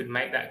you could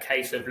make that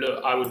case of,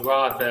 look, I would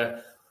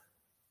rather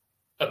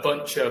a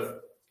bunch of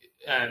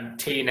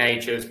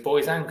teenagers,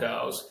 boys and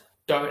girls,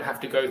 don't have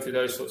to go through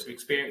those sorts of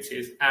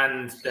experiences,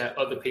 and that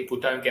other people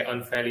don't get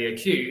unfairly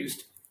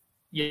accused.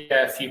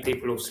 Yeah, a few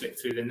people will slip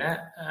through the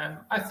net.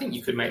 I think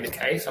you could make the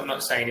case. I'm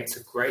not saying it's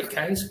a great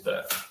case,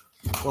 but...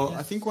 Well,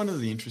 I think one of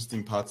the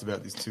interesting parts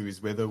about this too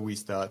is whether we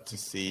start to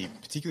see,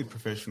 particularly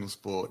professional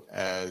sport,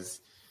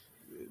 as...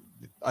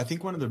 I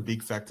think one of the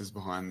big factors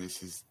behind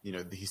this is,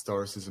 the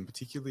historicism,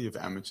 particularly of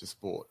amateur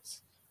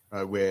sports,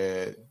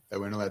 where they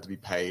weren't allowed to be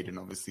paid, and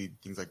obviously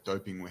things like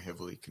doping were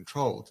heavily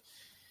controlled.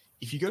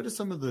 If you go to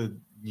some of the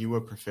newer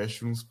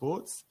professional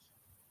sports,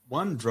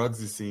 one,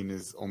 drugs is seen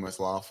as almost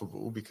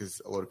laughable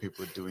because a lot of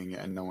people are doing it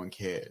and no one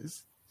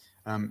cares.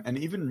 And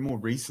even more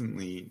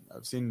recently,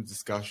 I've seen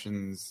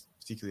discussions,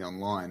 particularly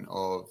online,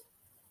 of,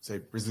 say,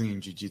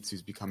 Brazilian Jiu-Jitsu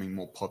is becoming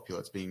more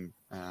popular. It's being,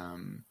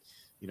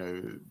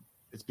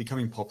 it's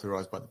becoming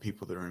popularized by the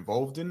people that are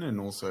involved in it, and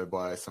also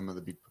by some of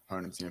the big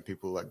proponents.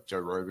 People like Joe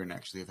Rogan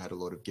actually have had a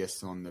lot of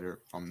guests on that are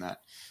from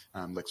that.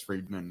 Lex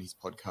Friedman, his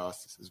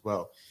podcast as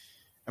well.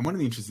 And one of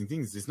the interesting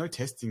things is there's no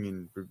testing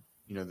in,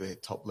 the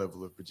top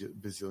level of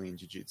Brazilian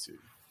Jiu-Jitsu.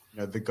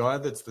 The guy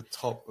that's the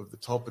top of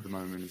the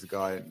moment is a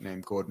guy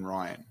named Gordon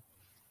Ryan.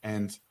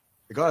 And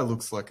the guy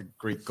looks like a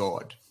Greek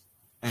god.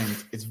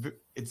 And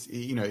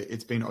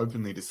it's been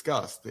openly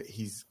discussed that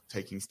he's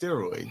taking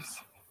steroids,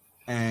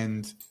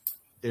 and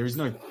there is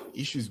no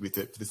issues with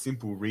it for the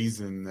simple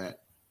reason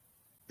that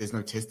there's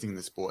no testing in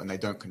the sport and they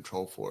don't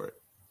control for it.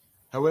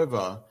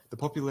 However, the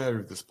popularity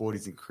of the sport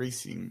is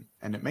increasing,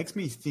 and it makes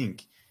me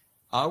think,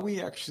 are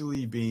we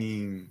actually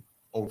being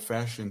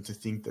old-fashioned to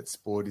think that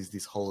sport is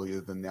this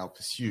holier-than-thou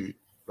pursuit,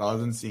 rather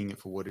than seeing it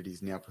for what it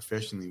is now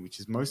professionally, which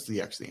is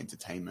mostly actually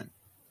entertainment?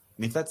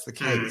 And if that's the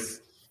case,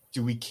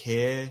 do we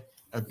care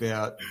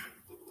about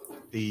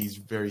these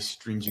very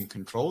stringent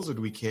controls, or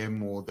do we care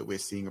more that we're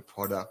seeing a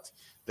product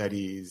that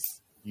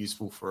is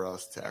useful for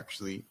us to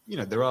actually,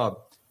 there are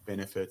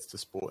benefits to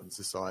sport and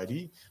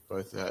society,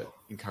 both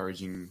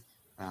encouraging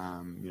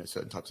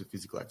certain types of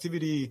physical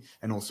activity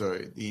and also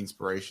the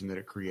inspiration that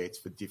it creates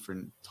for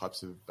different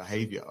types of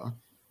behavior.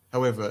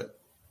 However,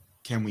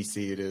 can we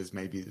see it as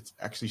maybe it's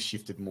actually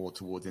shifted more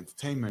towards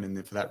entertainment, and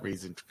then for that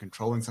reason,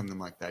 controlling something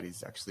like that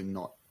is actually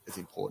not as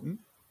important?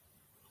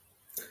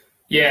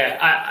 Yeah,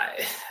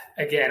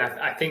 I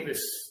think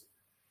there's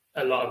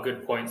a lot of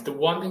good points. The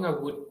one thing I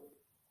would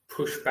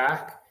push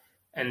back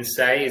and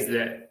say is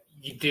that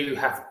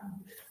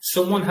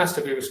someone has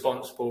to be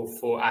responsible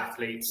for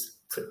athletes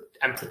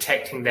and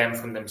protecting them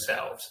from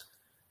themselves.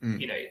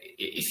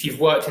 If you've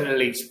worked in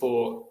elite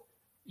sport,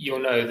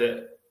 you'll know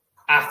that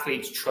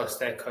athletes trust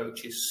their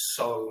coaches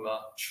so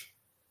much.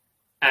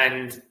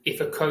 And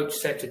if a coach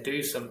said to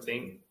do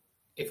something,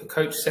 if a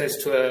coach says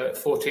to a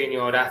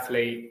 14-year-old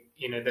athlete,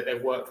 that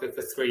they've worked with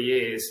for 3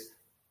 years,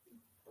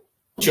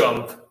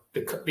 jump,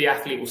 the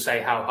athlete will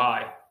say how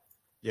high.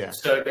 Yeah.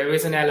 So there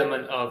is an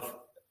element of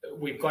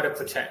we've got to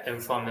protect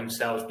them from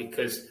themselves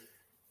because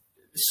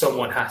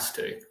someone has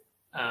to.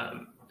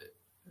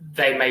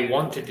 They may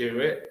want to do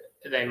it.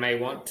 They may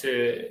want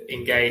to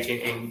engage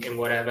in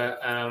whatever.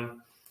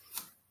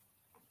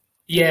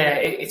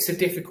 It's a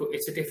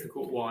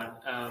difficult one.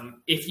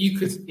 If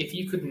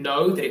you could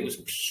know that it was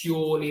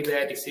purely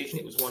their decision,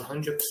 it was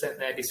 100%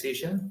 their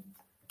decision,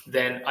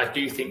 then I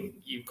do think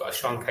you've got a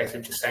strong case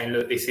of just saying,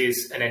 look, this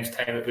is an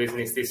entertainment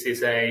business. This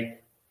is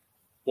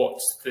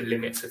what's the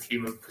limits of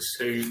human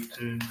pursuit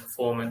and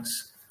performance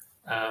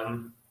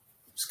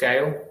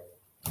scale.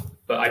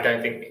 But I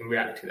don't think in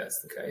reality that's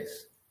the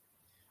case.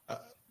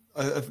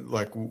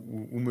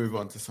 We'll move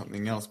on to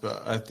something else,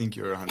 but I think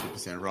you're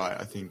 100% right.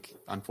 I think,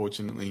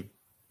 unfortunately,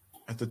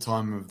 at the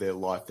time of their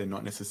life, they're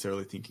not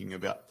necessarily thinking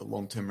about the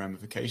long-term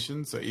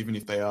ramifications. So even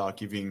if they are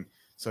giving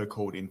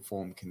so-called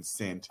informed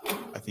consent,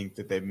 I think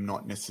that they're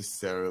not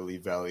necessarily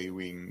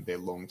valuing their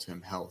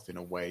long-term health in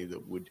a way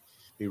that would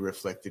be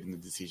reflected in the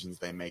decisions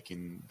they make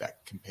in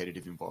that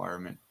competitive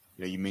environment.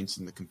 You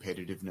mentioned the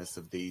competitiveness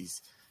of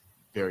these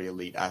very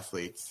elite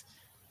athletes.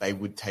 They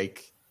would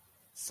take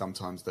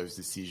sometimes those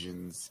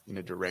decisions in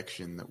a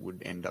direction that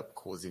would end up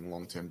causing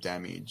long-term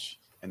damage,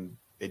 and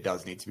there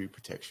does need to be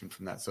protection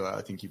from that. So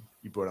I think you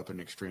brought up an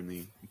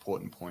extremely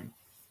important point.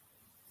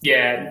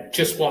 Yeah,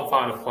 just one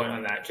final point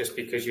on that, just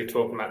because you're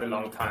talking about the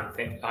long-term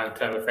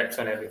effects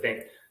on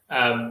everything.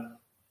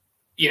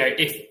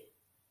 If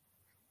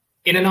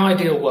in an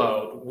ideal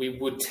world, we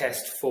would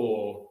test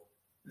for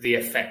the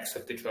effects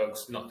of the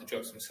drugs, not the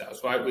drugs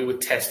themselves, right? We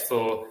would test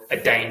for a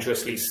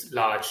dangerously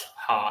large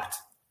heart,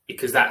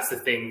 because that's the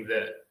thing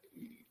that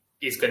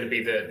is going to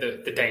be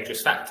the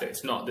dangerous factor.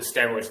 It's not the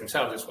steroids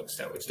themselves, it's what the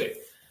steroids do.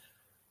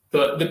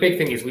 But the big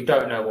thing is we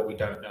don't know what we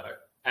don't know.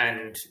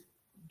 And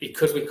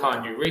because we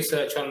can't do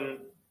research on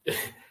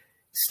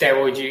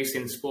steroid use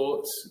in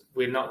sports,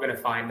 we're not going to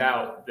find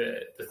out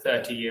the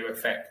 30-year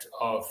effect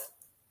of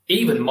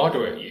even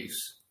moderate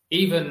use,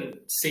 even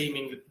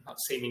not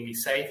seemingly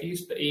safe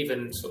use, but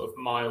even sort of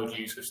mild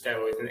use of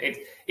steroids. And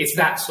it's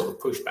that sort of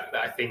pushback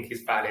that I think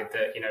is valid,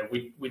 that,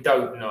 we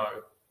don't know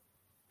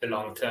the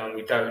long term,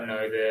 we don't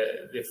know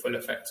the full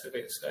effects of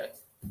it. So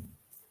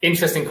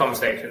interesting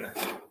conversation there.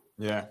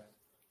 Yeah.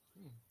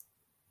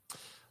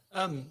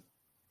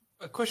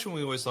 A question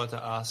we always like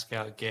to ask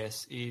our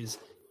guests is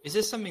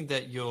there something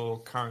that you're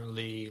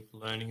currently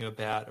learning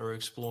about or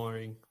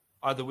exploring,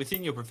 either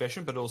within your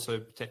profession, but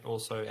also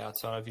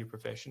outside of your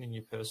profession in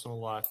your personal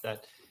life,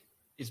 that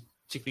is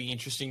particularly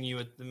interesting you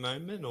at the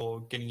moment or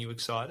getting you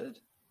excited?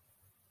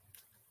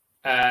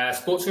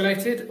 Sports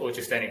related or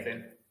just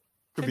anything?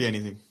 Could be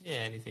anything. Yeah,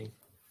 anything.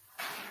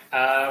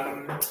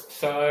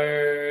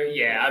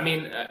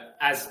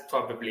 As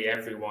probably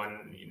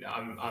everyone,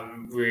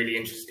 I'm really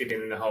interested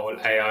in the whole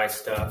AI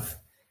stuff.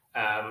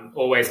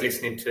 Always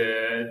listening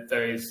to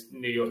those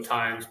New York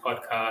Times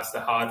podcasts, the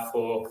Hard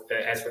Fork,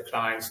 the Ezra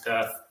Klein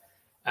stuff.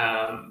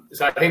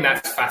 So I think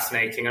that's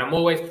fascinating. And I'm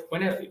always,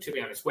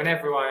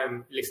 whenever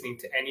I'm listening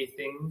to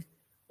anything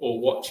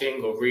or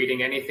watching or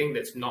reading anything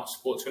that's not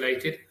sports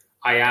related,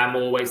 I am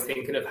always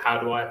thinking of how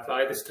do I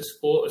apply this to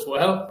sport as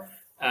well.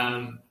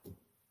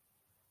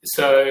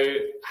 So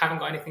haven't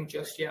got anything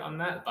just yet on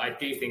that, but I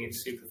do think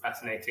it's super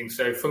fascinating.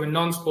 So from a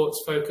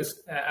non-sports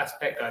focused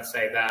aspect, I'd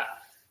say that.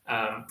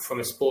 From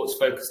a sports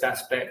focused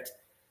aspect,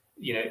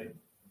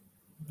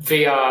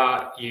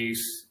 VR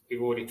use,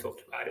 we've already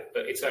talked about it,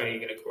 but it's only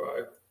going to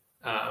grow.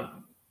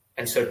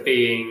 And so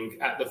being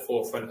at the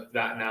forefront of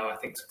that now, I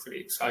think is a pretty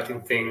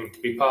exciting thing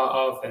to be part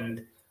of.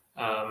 And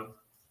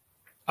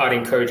I'd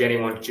encourage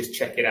anyone to just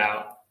check it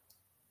out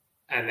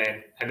and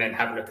then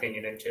have an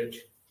opinion and judge.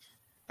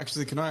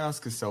 Actually, can I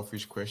ask a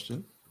selfish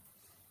question?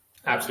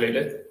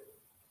 Absolutely.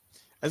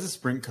 As a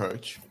sprint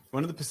coach,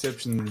 one of the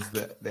perceptions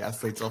that the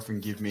athletes often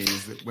give me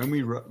is that when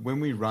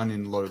we run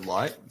in low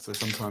light, so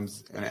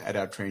sometimes at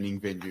our training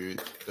venue,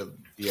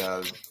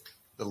 the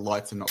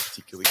lights are not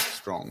particularly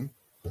strong.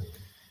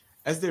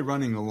 As they're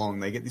running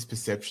along, they get this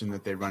perception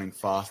that they're running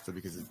faster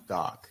because it's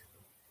dark.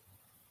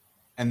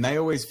 And they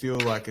always feel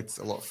like it's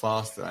a lot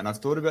faster. And I've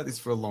thought about this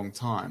for a long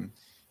time.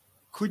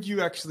 could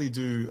you actually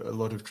do a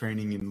lot of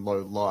training in low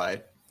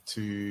light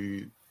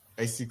to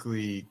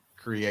basically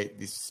create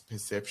this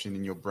perception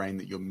in your brain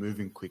that you're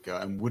moving quicker,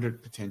 and would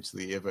it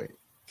potentially ever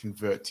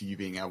convert to you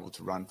being able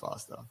to run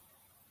faster?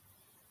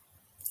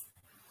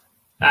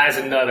 That is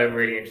another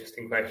really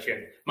interesting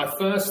question. My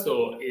first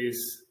thought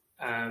is...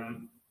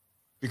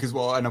 because,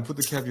 well, and I'll put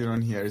the caveat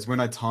on here, is when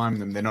I time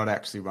them, they're not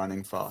actually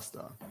running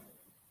faster.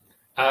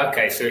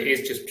 Okay, so it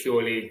is just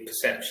purely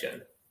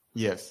perception.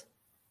 Yes.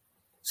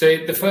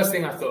 So the first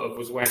thing I thought of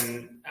was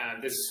when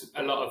there's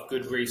a lot of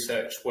good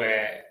research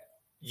where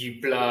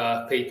you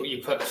blur people,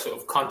 you put sort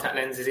of contact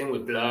lenses in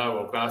with blur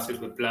or glasses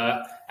with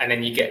blur, and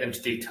then you get them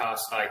to do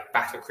tasks like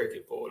bat a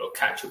cricket ball or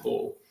catch a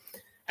ball.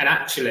 And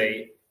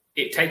actually,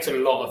 it takes a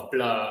lot of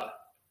blur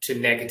to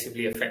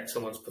negatively affect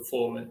someone's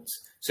performance.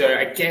 So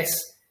I guess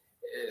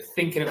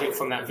thinking of it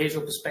from that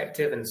visual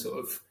perspective and sort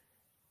of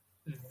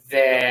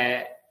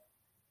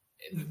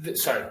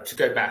to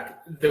go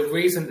back, the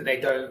reason that they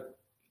don't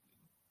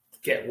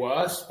get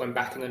worse when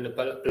batting under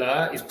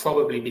blur is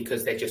probably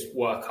because they just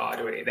work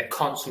harder at it. They're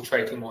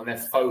concentrating more and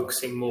they're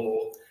focusing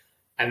more,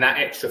 and that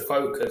extra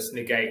focus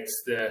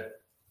negates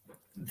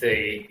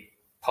the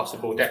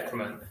possible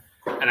decrement.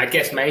 And I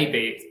guess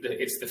maybe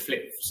it's the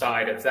flip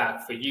side of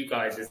that for you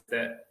guys, is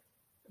that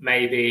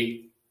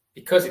maybe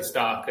because it's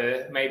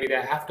darker, maybe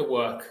they have to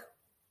work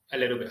a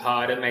little bit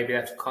harder, maybe they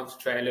have to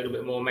concentrate a little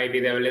bit more, maybe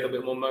they're a little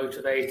bit more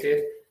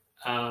motivated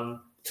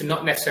to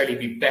not necessarily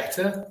be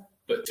better,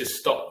 but to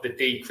stop the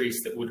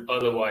decrease that would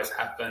otherwise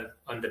happen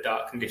under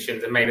dark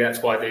conditions. And maybe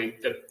that's why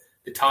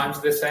the times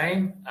are the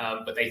same,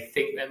 but they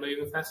think they're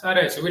moving faster. I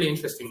don't know, it's a really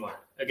interesting one.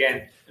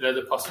 Again,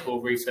 another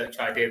possible research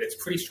idea that's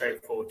pretty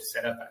straightforward to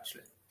set up,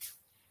 actually.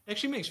 It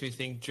actually makes me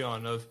think,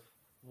 John, of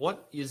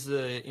what is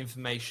the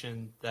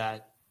information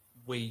that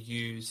we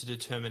use to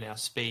determine our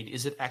speed?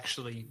 Is it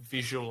actually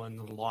visual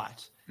and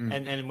light?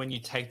 And when you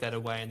take that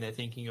away and they're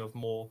thinking of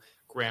more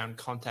ground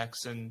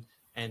contacts and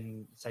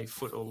say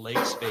foot or leg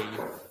speed,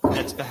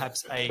 that's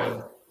perhaps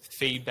a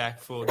feedback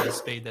for their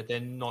speed that they're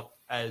not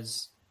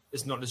as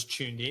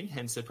tuned in,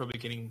 hence they're probably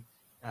getting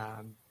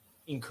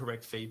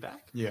incorrect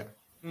feedback. Yeah.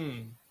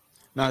 No,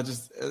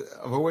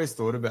 I've always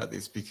thought about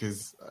this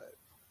because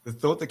the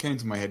thought that came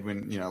to my head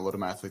when, a lot of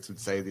my athletes would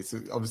say this,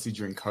 obviously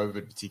during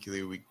COVID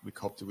particularly, we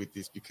copped it with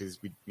this because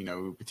we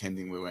were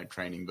pretending we weren't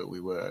training, but we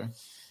were.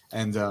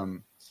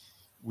 And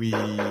we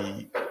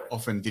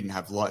often didn't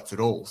have lights at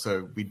all.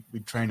 So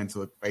we'd train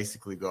until it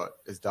basically got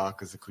as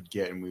dark as it could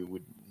get, and we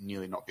would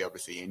nearly not be able to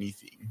see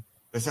anything.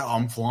 They say, "Oh,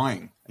 I'm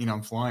flying.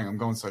 I'm flying. I'm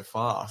going so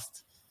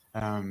fast."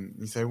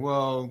 You say,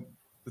 "Well,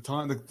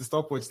 the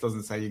stopwatch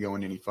doesn't say you're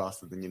going any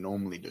faster than you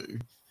normally do."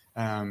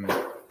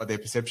 But their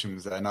perception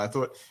was that. And I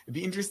thought it'd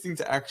be interesting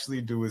to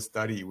actually do a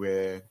study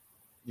where,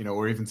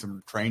 or even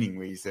some training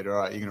where you said, all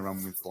right, you're going to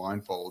run with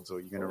blindfolds, or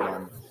you're going to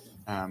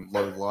run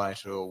low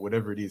light, or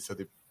whatever it is, so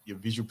that your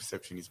visual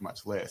perception is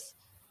much less.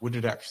 Would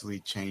it actually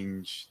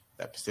change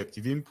that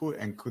perceptive input?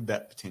 And could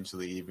that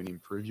potentially even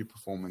improve your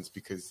performance?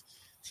 Because,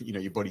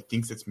 your body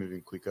thinks it's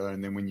moving quicker.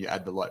 And then when you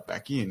add the light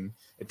back in,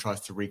 it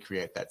tries to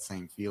recreate that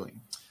same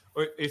feeling.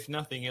 Or if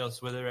nothing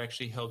else, whether it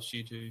actually helps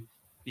you to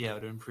be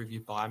able to improve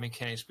your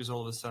biomechanics, because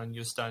all of a sudden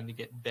you're starting to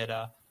get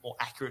better, more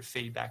accurate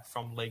feedback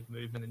from leg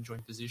movement and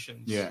joint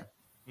positions. Yeah.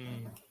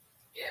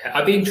 Yeah,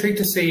 I'd be intrigued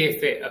to see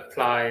if it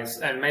applies,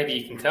 and maybe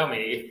you can tell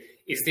me,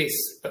 is this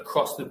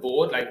across the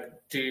board? Like,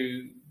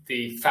 do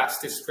the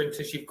fastest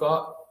sprinters you've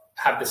got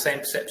have the same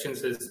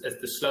perceptions as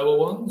the slower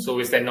ones, or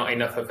is there not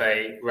enough of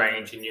a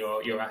range in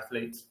your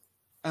athletes?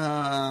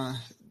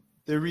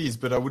 There is,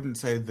 but I wouldn't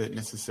say that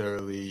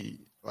necessarily.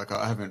 Like,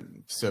 I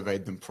haven't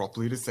surveyed them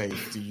properly to say,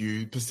 do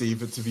you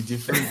perceive it to be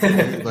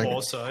different? Like,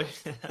 also,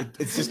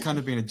 it's just kind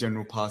of been a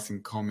general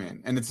passing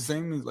comment, and it's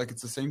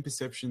the same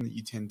perception that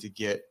you tend to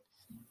get.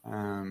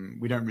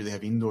 We don't really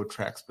have indoor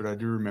tracks, but I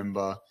do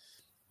remember,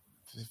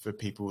 for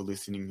people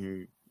listening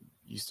who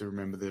used to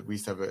remember, that we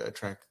used to have a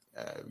track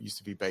used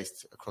to be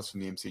based across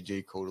from the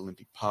MCG called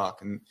Olympic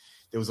Park, and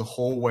there was a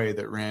hallway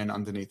that ran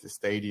underneath the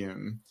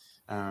stadium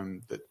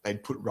that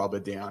they'd put rubber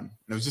down, and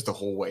it was just a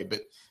hallway,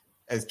 but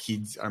as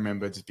kids, I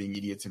remember just being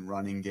idiots and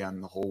running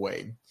down the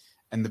hallway.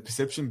 And the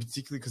perception,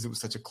 particularly because it was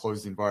such a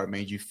closed environment,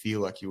 made you feel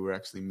like you were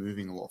actually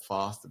moving a lot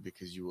faster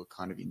because you were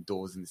kind of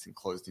indoors in this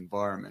enclosed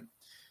environment.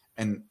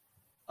 And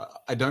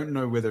I don't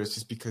know whether it's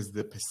just because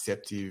the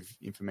perceptive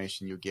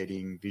information you're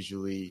getting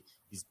visually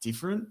is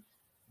different,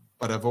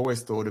 but I've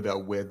always thought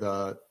about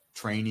whether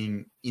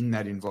training in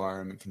that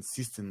environment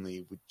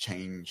consistently would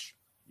change,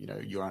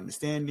 your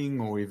understanding,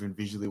 or even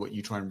visually what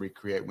you try and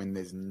recreate when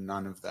there's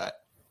none of that.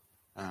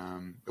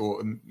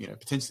 Or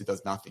potentially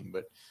does nothing,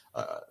 but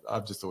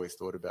I've just always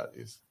thought about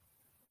this.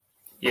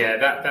 Yeah,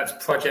 that's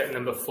project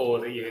number 4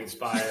 that you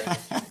inspired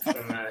from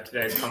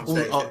today's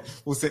conversation.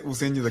 We'll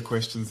send you the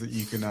questions that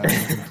you can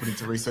put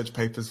into research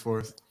papers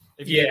for us.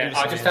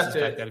 I'll just have to.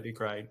 That'd be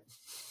great.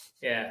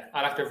 Yeah,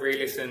 I'll have to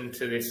re-listen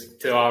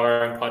to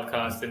our own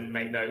podcast and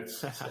make notes.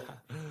 So.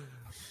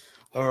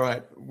 All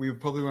right, we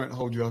probably won't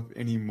hold you up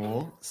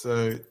anymore.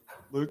 So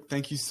Luke,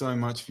 thank you so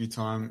much for your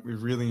time. We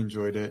really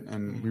enjoyed it,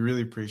 and we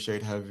really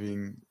appreciate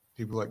having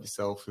people like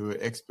yourself who are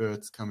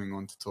experts coming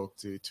on to talk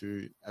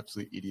to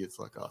absolute idiots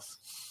like us.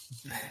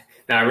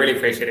 No, I really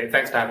appreciate it.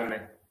 Thanks for having me.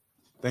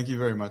 Thank you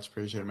very much.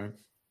 Appreciate it, mate.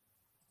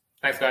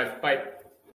 Thanks, guys. Bye.